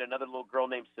back to get another little girl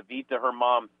named Savita. Her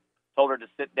mom told her to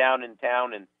sit down in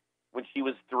town, and when she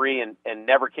was 3, and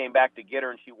never came back to get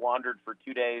her, and she wandered for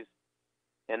 2 days.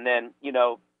 And then,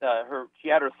 she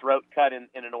had her throat cut in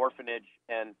an orphanage,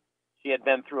 and she had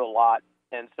been through a lot.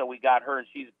 And so we got her, and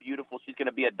she's beautiful. She's going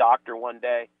to be a doctor one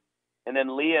day. And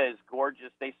then Leah is gorgeous.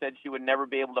 They said she would never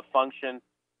be able to function,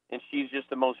 and she's just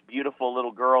the most beautiful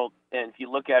little girl. And if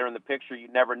you look at her in the picture, you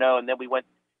never know. And then we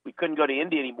couldn't go to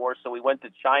India anymore, so we went to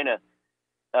China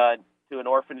to an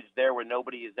orphanage there where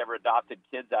nobody has ever adopted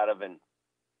kids out of. And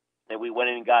we went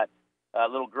in and got a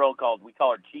little girl we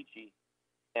call her Chi-Chi.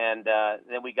 And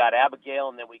then we got Abigail,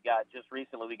 and then just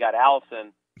recently we got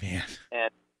Allison. Man.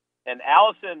 And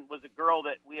Allison was a girl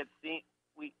that we had seen.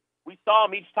 We saw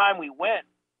him each time we went,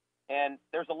 and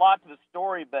there's a lot to the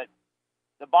story, but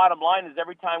the bottom line is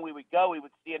every time we would go, we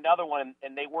would see another one,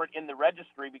 and they weren't in the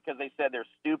registry because they said they're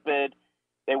stupid,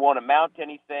 they won't amount to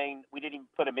anything. We didn't even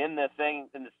put them in the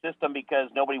system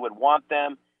because nobody would want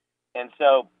them. And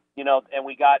so, and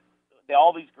we got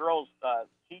all these girls.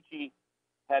 Chi-Chi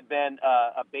had been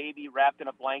a baby wrapped in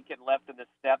a blanket and left in the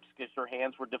steps because her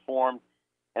hands were deformed.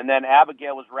 And then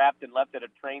Abigail was wrapped and left at a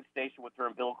train station with her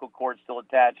umbilical cord still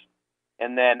attached.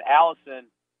 And then Allison,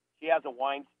 she has a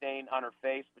wine stain on her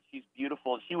face, but she's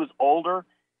beautiful. She was older.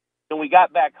 So we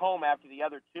got back home after the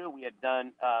other two we had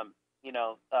done, we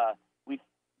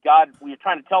were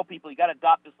trying to tell people, you got to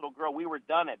adopt this little girl. We were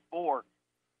done at 4.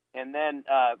 And then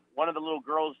one of the little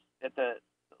girls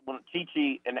when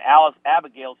Chi-Chi and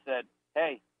Abigail said,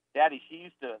 hey, Daddy, she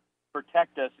used to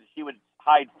protect us, and she would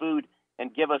hide food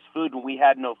and give us food when we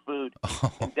had no food.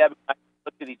 And Debbie and I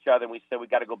looked at each other, and we said, we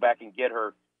got to go back and get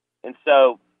her. And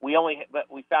so we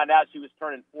found out she was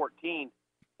turning 14,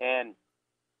 and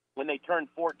when they turned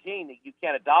 14, you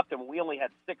can't adopt them. We only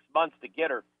had 6 months to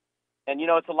get her. And,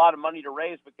 it's a lot of money to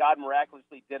raise, but God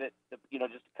miraculously did it, just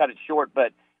to cut it short.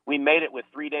 But we made it with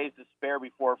 3 days to spare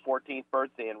before her 14th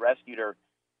birthday and rescued her.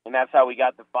 And that's how we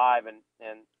got the 5.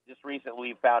 And just recently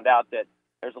we found out that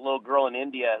there's a little girl in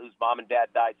India whose mom and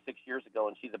dad died 6 years ago,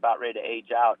 and she's about ready to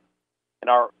age out. And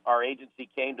our agency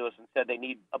came to us and said they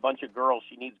need a bunch of girls.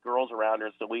 She needs girls around her.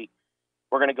 So we're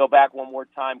going to go back one more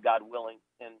time, God willing.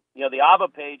 And, the ABBA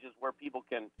page is where people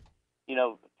can,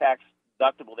 tax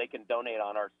deductible, they can donate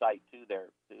on our site too there,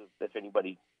 if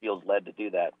anybody feels led to do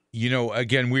that.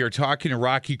 Again, we are talking to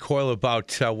Rocky Coyle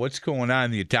about what's going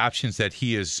on, the adoptions that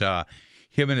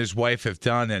him and his wife have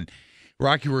done. And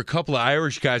Rocky, we're a couple of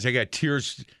Irish guys. I got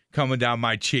tears coming down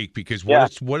my cheek because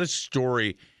what a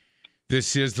story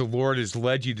this is. The Lord has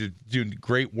led you to do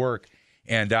great work,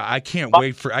 and I can't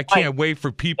wait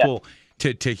for people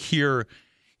to hear,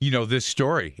 this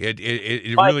story.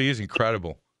 It really is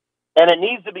incredible. And it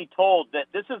needs to be told that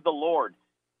this is the Lord.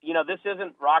 This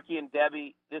isn't Rocky and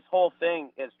Debbie. This whole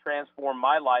thing has transformed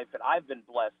my life, and I've been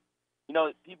blessed.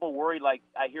 People worry, like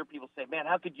I hear people say, man,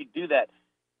 how could you do that?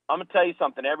 I'm going to tell you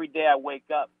something. Every day I wake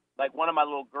up, like one of my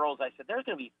little girls, I said, there's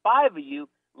going to be 5 of you,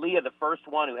 Leah, the first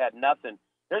one who had nothing.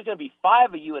 There's going to be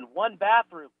 5 of you in one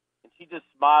bathroom. And she just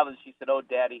smiled and she said, oh,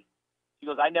 Daddy. She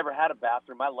goes, I never had a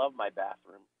bathroom. I love my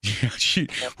bathroom.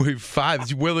 Yeah, 5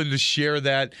 is willing to share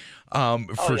that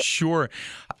for sure.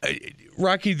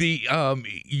 Rocky,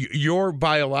 your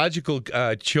biological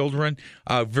children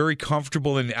very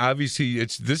comfortable, and obviously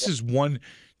this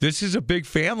is a big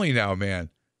family now, man.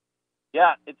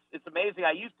 Yeah, it's amazing.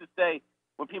 I used to say,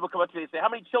 when people come up to me and say, how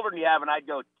many children do you have? And I'd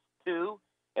go, 2.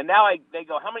 And now they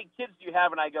go, how many kids do you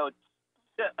have? And I go,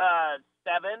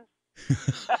 7.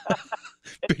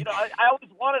 I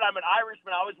always wanted, I'm an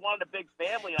Irishman, I always wanted a big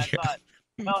family. And I thought,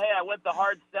 well, hey, I went the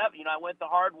hard 7. I went the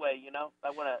hard way.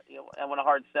 I went a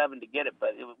hard 7 to get it,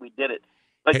 but we did it.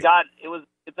 But hey. God,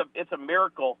 it's a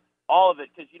miracle, all of it,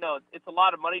 because it's a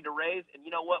lot of money to raise, and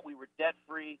you know what? We were debt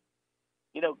free.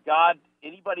 God,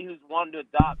 anybody who's wanting to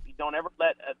adopt, you don't ever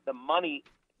let the money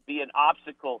be an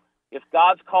obstacle. If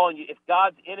God's calling you, if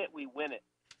God's in it, we win it.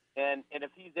 And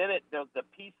if He's in it, the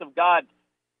peace of God.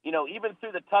 Even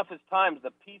through the toughest times,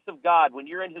 the peace of God, when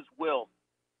you're in His will,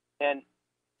 and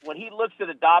when He looks at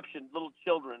adoption, little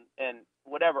children and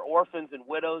whatever, orphans and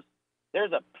widows,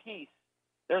 there's a peace.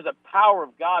 There's a power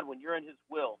of God when you're in His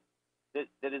will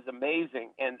that is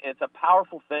amazing, and it's a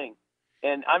powerful thing.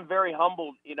 And I'm very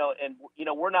humbled, and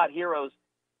we're not heroes.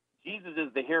 Jesus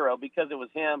is the hero because it was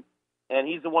Him, and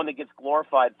He's the one that gets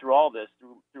glorified through all this,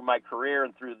 through my career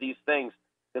and through these things,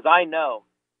 because I know.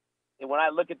 And when I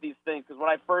look at these things, because when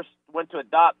I first went to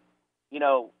adopt, it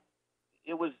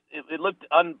looked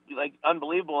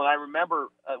unbelievable. And I remember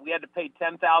we had to pay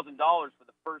 $10,000 for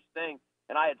the first thing,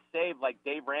 and I had saved, like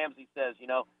Dave Ramsey says,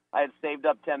 I had saved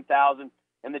up $10,000.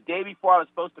 And the day before I was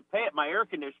supposed to pay it, my air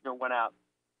conditioner went out.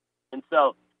 And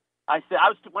so I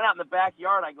went out in the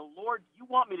backyard. I go, Lord, you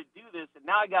want me to do this, and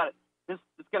now I got it.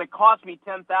 It's going to cost me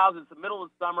 $10,000. It's the middle of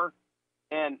summer,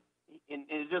 and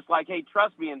it's just like, hey,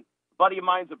 trust me. And a buddy of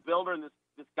mine's a builder, and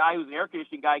this guy who's an air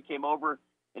conditioning guy came over,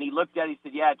 and he looked at it. He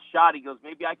said, yeah, it's shot. He goes,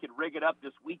 maybe I could rig it up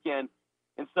this weekend.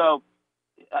 And so,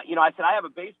 I said, I have a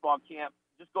baseball camp.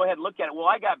 Just go ahead and look at it. Well,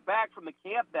 I got back from the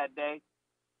camp that day,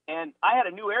 and I had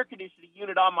a new air conditioning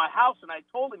unit on my house, and I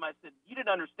told him, I said, you didn't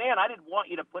understand. I didn't want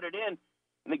you to put it in.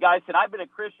 And the guy said, I've been a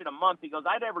Christian a month. He goes,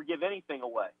 I never give anything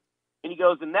away. And he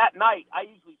goes, and that night, I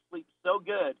usually sleep so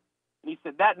good. And he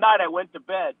said, that night I went to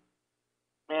bed,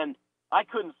 and I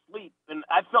couldn't sleep. And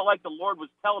I felt like the Lord was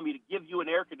telling me to give you an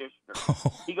air conditioner.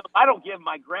 He goes, I don't give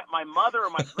my mother or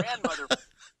my grandmother.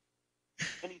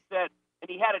 And he said, and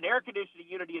he had an air conditioning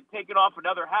unit he had taken off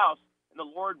another house, and the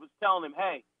Lord was telling him,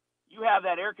 hey, you have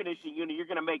that air conditioning unit you're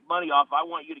going to make money off. I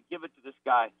want you to give it to this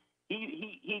guy.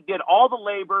 He did all the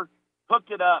labor,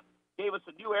 hooked it up, gave us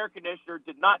a new air conditioner,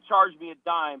 did not charge me a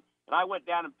dime, and I went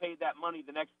down and paid that money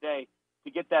the next day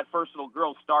to get that first little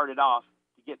girl started off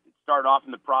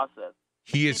in the process.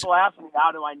 People ask me,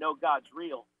 how do I know God's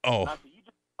real? Oh. And I said, you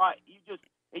just try.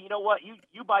 And you know what? You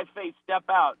by faith step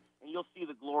out, and you'll see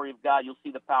the glory of God. You'll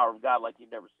see the power of God like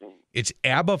you've never seen. It's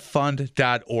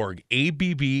abbafund.org,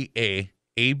 ABBA,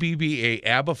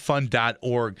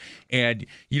 abbafund.org. And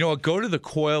you know what? Go to the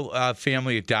Coyle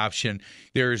Family Adoption.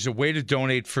 There's a way to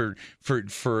donate for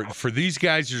these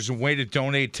guys. There's a way to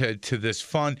donate to this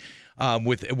fund.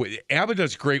 With ABBA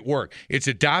does great work. It's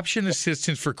adoption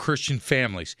assistance for Christian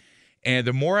families. And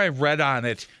the more I read on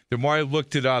it, the more I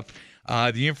looked it up,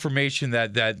 the information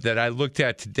that I looked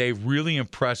at today, really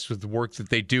impressed with the work that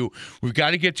they do. We've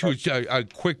got to get to a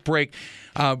quick break.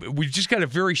 We've just got a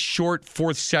very short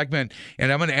fourth segment,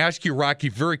 and I'm going to ask you, Rocky,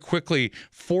 very quickly,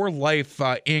 For Life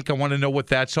Inc. I want to know what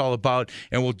that's all about,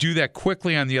 and we'll do that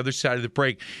quickly on the other side of the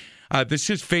break. This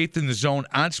is Faith in the Zone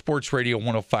on Sports Radio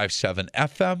 105.7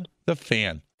 FM, The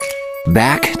Fan.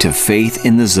 Back to Faith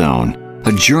in the Zone,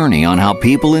 a journey on how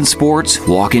people in sports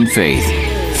walk in faith.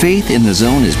 Faith in the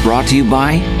Zone is brought to you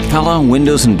by Pella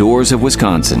Windows and Doors of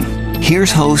Wisconsin.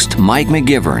 Here's host Mike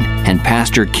McGivern and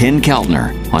Pastor Ken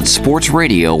Keltner on Sports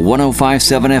Radio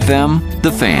 105.7 FM,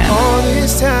 The Fan. All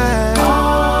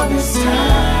this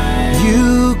time,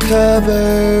 you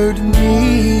covered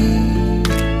me.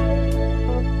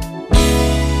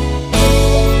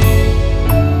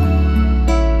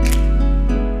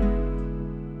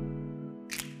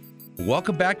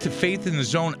 Welcome back to Faith in the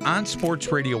Zone on Sports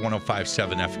Radio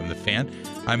 105.7 FM, The Fan.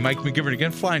 I'm Mike McGivern,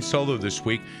 again flying solo this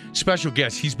week. Special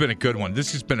guest, he's been a good one.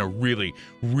 This has been a really,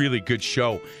 really good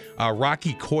show.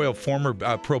 Rocky Coyle, former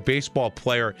pro baseball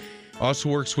player, also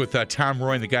works with Tom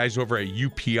Roy and the guys over at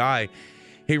UPI.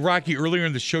 Hey, Rocky, earlier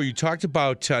in the show, you talked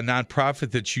about a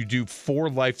nonprofit that you do, For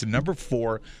Life, the number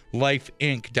 4,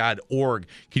 lifeinc.org.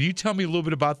 Can you tell me a little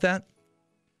bit about that?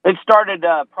 It started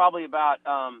probably about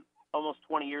almost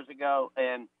 20 years ago,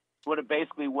 and what is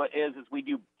we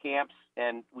do camps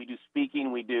and we do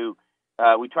speaking, we try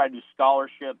to do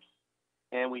scholarships,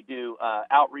 and we do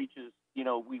outreaches. You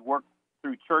know, we work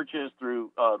through churches,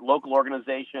 through local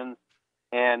organizations,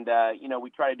 and we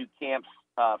try to do camps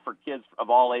for kids of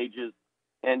all ages,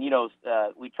 and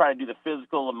we try to do the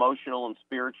physical, emotional, and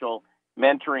spiritual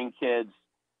mentoring kids,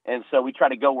 and so we try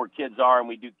to go where kids are, and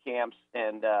we do camps,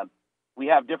 and we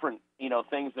have different,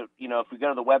 things that, if we go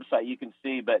to the website, you can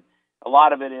see, but a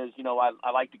lot of it is,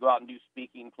 I like to go out and do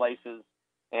speaking places,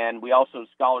 and we also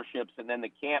scholarships, and then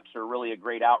the camps are really a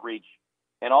great outreach,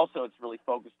 and also it's really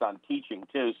focused on teaching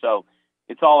too. So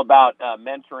it's all about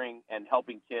mentoring and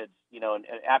helping kids, and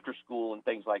after school and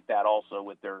things like that, also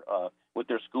with their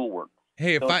schoolwork.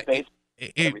 Hey,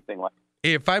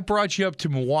 if I brought you up to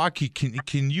Milwaukee,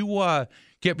 can you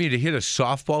get me to hit a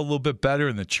softball a little bit better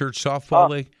in the church softball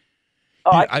league?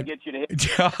 I can get you to hit.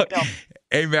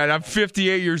 Hey, man, I'm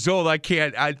 58 years old. I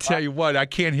tell you what, I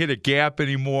can't hit a gap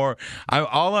anymore.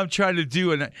 All I'm trying to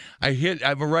do, and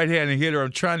I'm a right-handed hitter.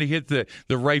 I'm trying to hit the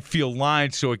right field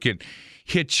line so it can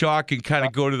hit chalk and kind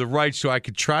of go to the right so I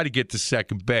can try to get to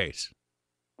second base.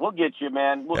 We'll get you,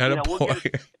 man. We'll get it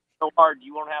so hard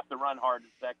you won't have to run hard in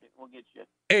second. We'll get you.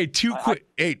 Hey,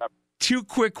 two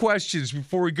quick questions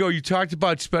before we go. You talked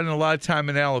about spending a lot of time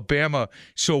in Alabama.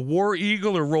 So War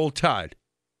Eagle or Roll Tide?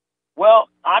 Well,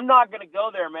 I'm not going to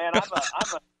go there, man. That's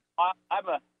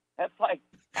like,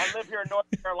 I live here in North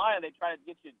Carolina. They try to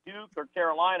get you Duke or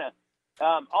Carolina.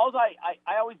 I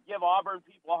always give Auburn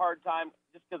people a hard time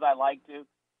just because I like to.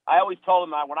 I always told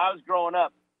them when I was growing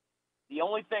up, the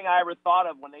only thing I ever thought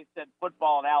of when they said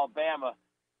football in Alabama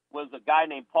was a guy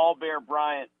named Paul Bear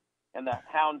Bryant and the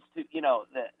Hounds,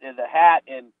 the hat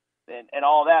and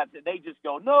all that. They just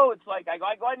go, no, it's like,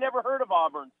 I never heard of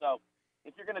Auburn. So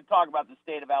if you're going to talk about the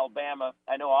state of Alabama,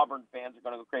 I know Auburn fans are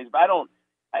going to go crazy, but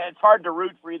it's hard to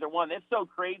root for either one. It's so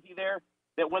crazy there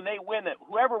that when they win it,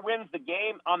 whoever wins the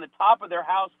game on the top of their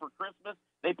house for Christmas,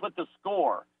 they put the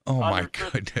score. Oh my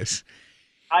goodness.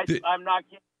 I'm not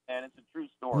kidding. And it's a true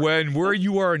story. Where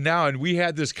you are now, and we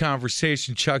had this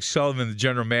conversation, Chuck Sullivan, the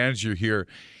general manager here,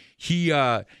 he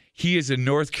is a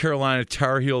North Carolina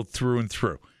Tar Heel through and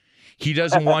through. He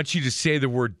doesn't want you to say the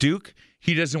word Duke.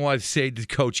 He doesn't want to say to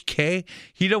Coach K.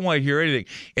 He don't want to hear anything.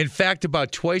 In fact,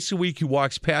 about twice a week, he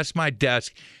walks past my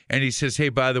desk and he says, hey,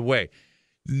 by the way,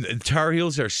 the Tar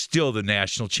Heels are still the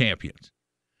national champions.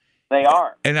 They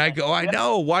are. And I go, I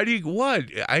know. Why do you, what?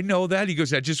 I know that. He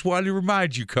goes, I just wanted to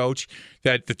remind you, Coach,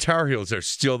 that the Tar Heels are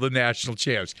still the national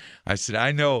champs. I said,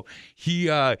 I know. He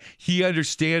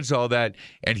understands all that,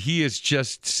 and he is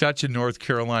just such a North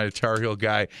Carolina Tar Heel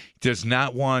guy. He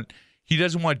doesn't want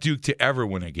Duke to ever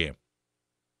win a game.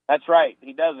 That's right.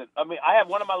 He doesn't. I mean, I have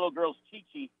one of my little girls,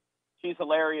 Chi-Chi. She's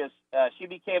hilarious. She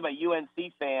became a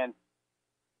UNC fan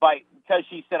because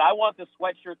she said, I want the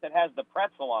sweatshirt that has the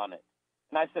pretzel on it.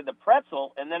 And I said, the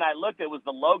pretzel? And then I looked, it was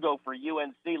the logo for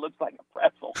UNC, looks like a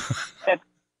pretzel.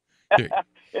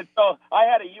 And so I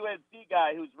had a UNC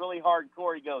guy who's really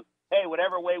hardcore. He goes, hey,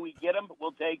 whatever way we get them,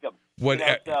 we'll take them.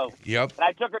 Yep. And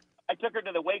I took her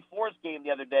to the Wake Forest game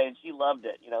the other day, and she loved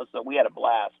it, so we had a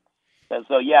blast. And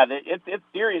so, yeah, it's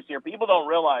serious here. People don't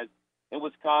realize in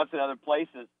Wisconsin and other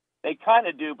places, they kind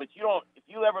of do, but you don't. If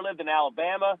you ever lived in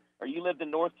Alabama or you lived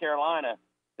in North Carolina,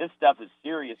 this stuff is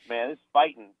serious, man. It's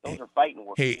fighting. Those are fighting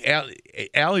words. Hey,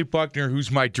 Allie Buckner,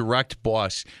 who's my direct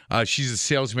boss, she's a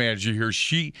sales manager here.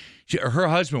 Her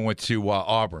husband went to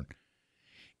Auburn.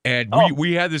 And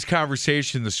we had this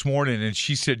conversation this morning, and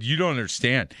she said, you don't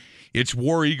understand. It's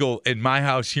War Eagle in my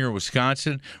house here in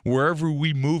Wisconsin. Wherever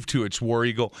we move to, it's War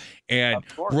Eagle. And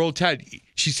Roll Tide.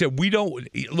 She said, we don't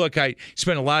 – look, I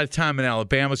spent a lot of time in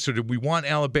Alabama, so did we want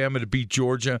Alabama to beat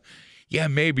Georgia? Yeah,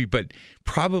 maybe, but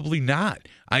probably not.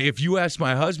 If you ask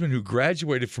my husband who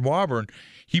graduated from Auburn,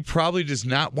 he probably does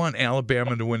not want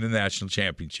Alabama to win the national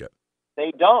championship.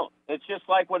 They don't. It's just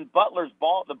like when the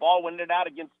ball went out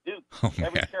against Duke.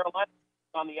 Every Carolina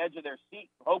on the edge of their seat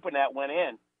hoping that went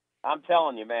in. I'm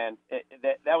telling you, man,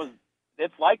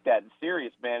 it's like that. It's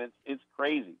serious, man. It's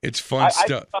crazy. It's fun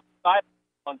stuff. I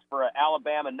once for an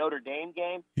Alabama Notre Dame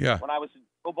game. Yeah. When I was in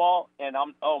football, and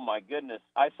oh my goodness,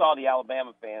 I saw the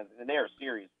Alabama fans, and they are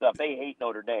serious stuff. They hate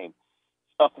Notre Dame.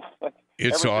 So,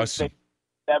 it's awesome.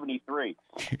 73,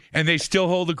 and they still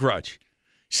hold a grudge.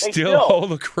 Still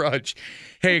hold a grudge.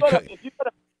 Hey, go ahead.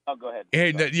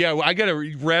 Hey, yeah, I got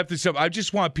to wrap this up. I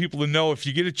just want people to know, if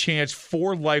you get a chance,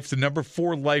 4Life, the number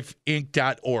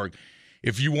 4lifeinc.org.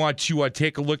 If you want to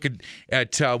take a look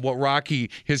at what Rocky,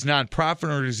 his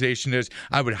nonprofit organization is,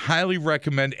 I would highly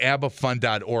recommend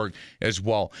ABBAFund.org as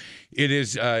well. It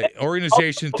is an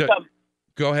organization to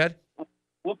 – go ahead.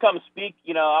 We'll come speak.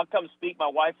 I'll come speak,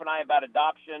 my wife and I, about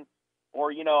adoption.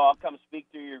 Or, I'll come speak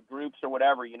to your groups or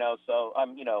whatever, So,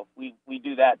 we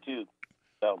do that too.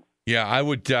 So. Yeah, I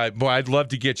would. Boy, I'd love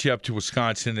to get you up to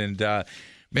Wisconsin, and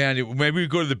man, maybe we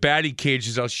go to the batting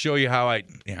cages. I'll show you how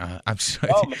I'm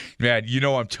sorry, man.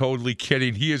 I'm totally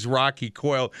kidding. He is Rocky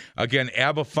Coyle. Again,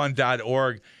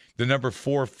 ABBAFund.org, the number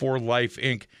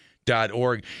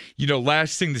 4lifeinc.org.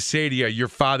 Last thing to say to you, your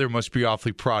father must be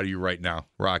awfully proud of you right now,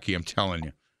 Rocky. I'm telling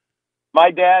you.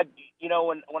 My dad.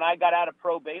 When I got out of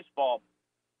pro baseball,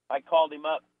 I called him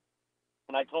up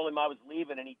and I told him I was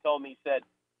leaving, and he told me, he said,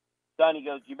 son, he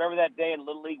goes, do you remember that day in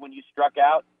Little League when you struck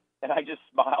out? And I just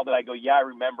smiled and I go, yeah, I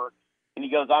remember. And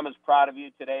he goes, I'm as proud of you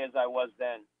today as I was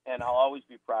then, and I'll always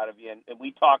be proud of you. And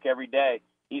we talk every day.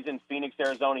 He's in Phoenix,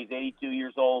 Arizona. He's 82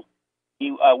 years old.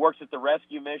 He works at the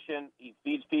rescue mission. He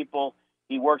feeds people.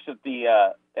 He works at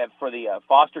for the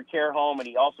foster care home, and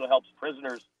he also helps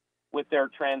prisoners with their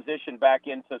transition back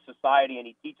into society, and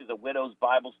he teaches a widow's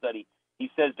Bible study.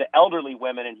 He says to elderly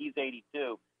women, and he's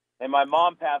 82. And my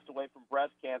mom passed away from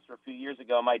breast cancer a few years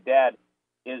ago. My dad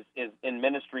is in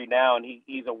ministry now, and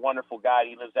he's a wonderful guy.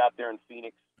 He lives out there in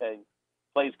Phoenix and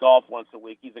plays golf once a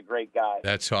week. He's a great guy.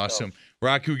 That's awesome. So,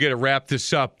 Rocky, we got to wrap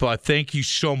this up. Thank you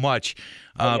so much.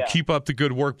 Keep up the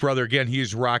good work, brother. Again, he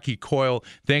is Rocky Coyle.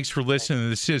 Thanks for listening.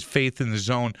 This is Faith in the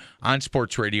Zone on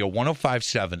Sports Radio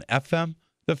 105.7 FM.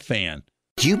 The Fan.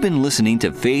 You've been listening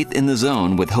to Faith in the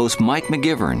Zone with host Mike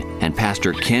McGivern and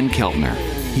Pastor Ken Keltner.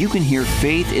 You can hear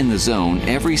Faith in the Zone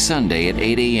every Sunday at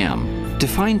 8 a.m. To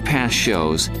find past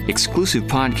shows, exclusive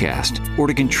podcast, or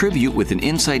to contribute with an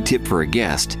inside tip for a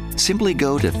guest, simply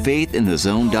go to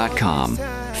faithinthezone.com.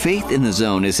 Faith in the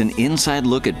Zone is an inside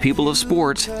look at people of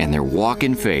sports and their walk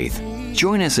in faith.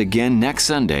 Join us again next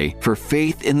Sunday for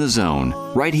Faith in the Zone,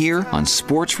 right here on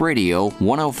Sports Radio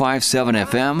 105.7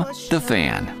 FM, The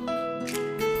Fan.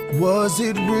 Was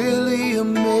it really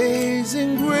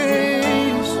amazing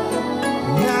grace?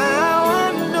 Now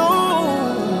I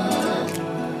know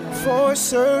for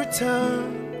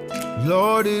certain,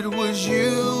 Lord, it was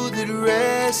you that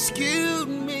rescued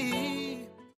me.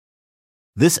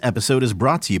 This episode is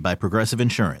brought to you by Progressive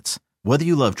Insurance. Whether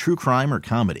you love true crime or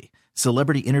comedy,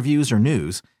 celebrity interviews or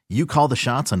news, you call the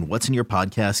shots on what's in your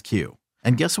podcast queue.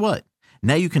 And guess what?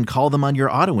 Now you can call them on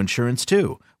your auto insurance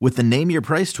too with the Name Your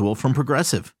Price tool from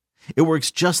Progressive. It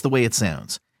works just the way it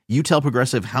sounds. You tell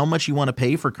Progressive how much you want to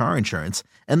pay for car insurance,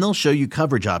 and they'll show you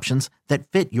coverage options that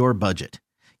fit your budget.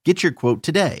 Get your quote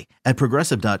today at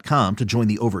Progressive.com to join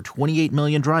the over 28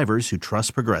 million drivers who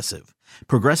trust Progressive.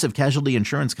 Progressive Casualty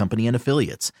Insurance Company and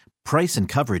Affiliates. Price and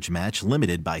coverage match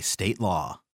limited by state law.